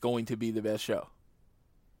think it's going to be the best show.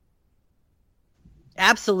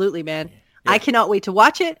 Absolutely, man. Yeah. I cannot wait to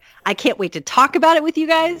watch it. I can't wait to talk about it with you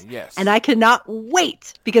guys. Yes. And I cannot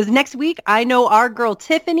wait because next week I know our girl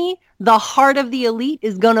Tiffany, the heart of the elite,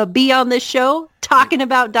 is going to be on this show talking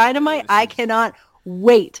about Dynamite. I cannot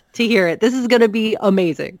wait to hear it. This is going to be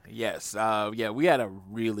amazing. Yes. We had a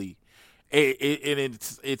really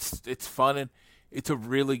it's fun and it's a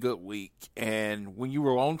really good week. And when you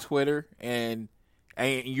were on Twitter and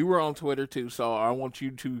you were on Twitter too, so I want you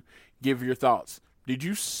to give your thoughts. Did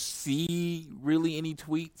you see really any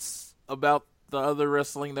tweets about the other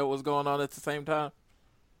wrestling that was going on at the same time?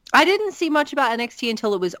 I didn't see much about NXT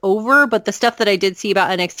until it was over, but the stuff that I did see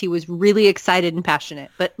about NXT was really excited and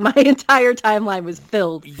passionate. But my entire timeline was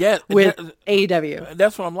filled with AEW.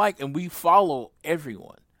 That's what I'm like, and we follow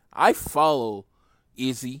everyone. I follow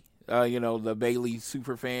Izzy, the Bayley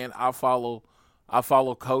super fan. I follow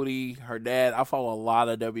Cody, her dad. I follow a lot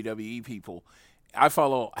of WWE people. I have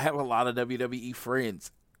a lot of WWE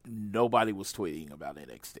friends. Nobody was tweeting about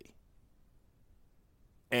NXT.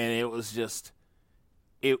 And it was just,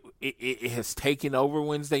 it has taken over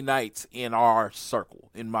Wednesday nights in my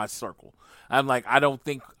circle. I'm like, I don't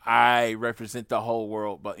think I represent the whole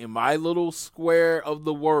world, but in my little square of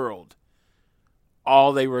the world,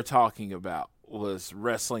 all they were talking about was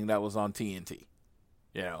wrestling that was on TNT.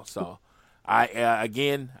 So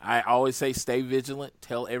I always say stay vigilant,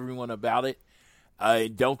 tell everyone about it.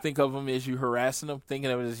 Don't think of them as you harassing them. Think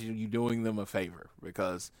of it as you doing them a favor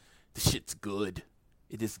because the shit's good.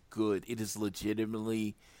 It is good. It is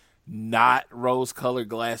legitimately not rose-colored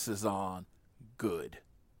glasses on. Good.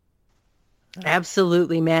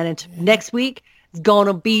 Absolutely, man. And next week, it's going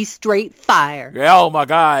to be straight fire. Oh, my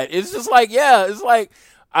God. It's just like, it's like,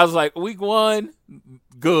 I was like, week 1,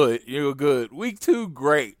 good. You're good. Week 2,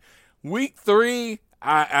 great. Week 3,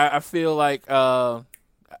 I feel like I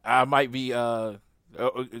might be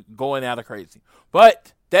going out of crazy.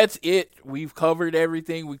 But that's it. We've covered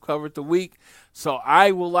everything. We've covered the week. So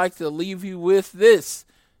I would like to leave you with this.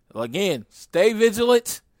 Again, stay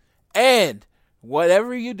vigilant. And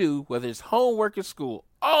whatever you do, whether it's homework or school,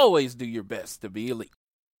 always do your best to be elite.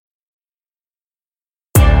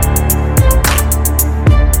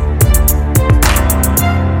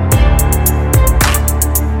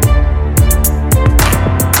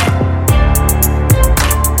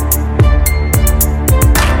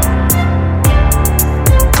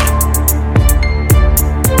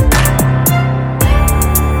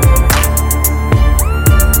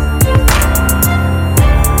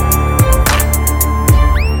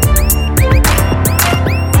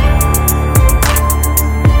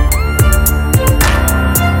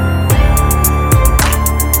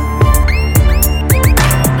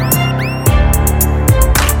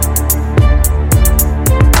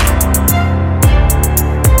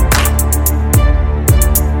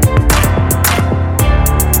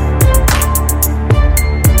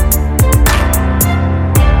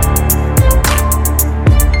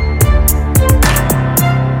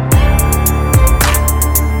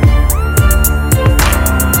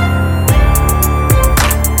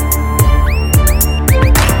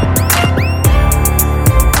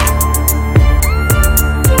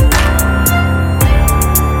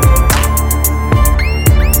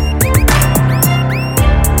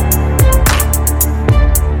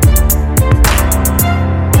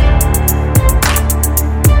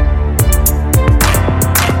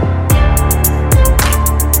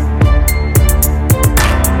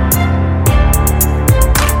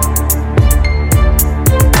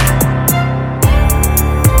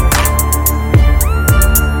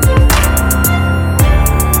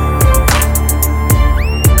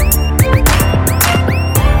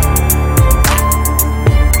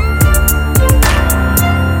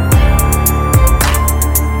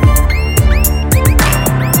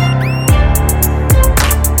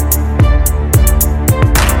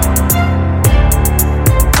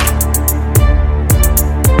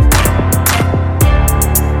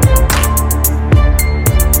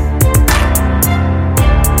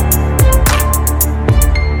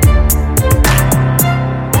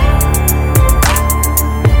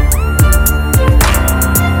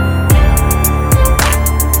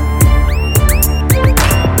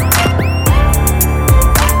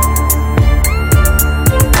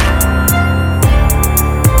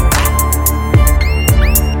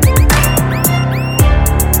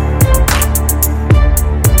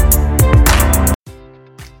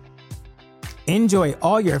 Enjoy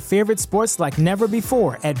all your favorite sports like never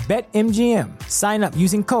before at BetMGM. Sign up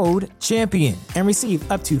using code CHAMPION and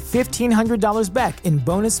receive up to $1,500 back in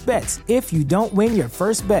bonus bets if you don't win your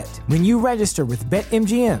first bet. When you register with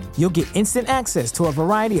BetMGM, you'll get instant access to a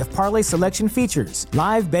variety of parlay selection features,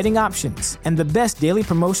 live betting options, and the best daily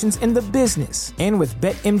promotions in the business. And with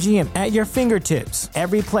BetMGM at your fingertips,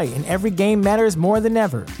 every play and every game matters more than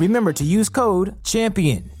ever. Remember to use code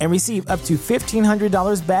CHAMPION and receive up to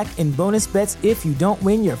 $1,500 back in bonus bets if you don't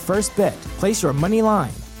win your first bet. Place your money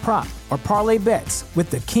line, prop, or parlay bets with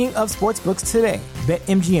the king of sportsbooks today.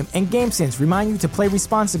 BetMGM and GameSense remind you to play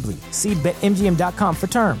responsibly. See BetMGM.com for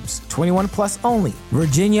terms. 21 plus only.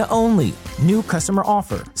 Virginia only. New customer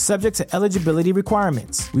offer. Subject to eligibility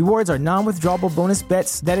requirements. Rewards are non-withdrawable bonus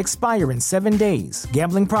bets that expire in 7 days.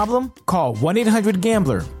 Gambling problem? Call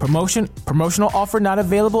 1-800-GAMBLER. Promotional offer not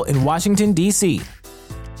available in Washington, D.C.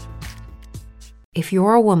 If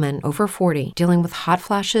you're a woman over 40 dealing with hot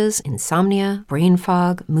flashes, insomnia, brain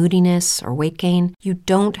fog, moodiness, or weight gain, you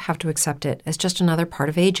don't have to accept it as just another part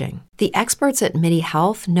of aging. The experts at MIDI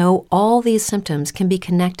Health know all these symptoms can be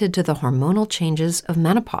connected to the hormonal changes of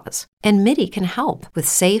menopause. And MIDI can help with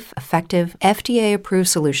safe, effective, FDA-approved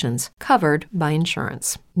solutions covered by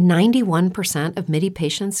insurance. 91% of MIDI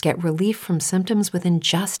patients get relief from symptoms within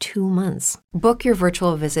just 2 months. Book your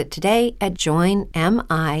virtual visit today at joinmidi.com.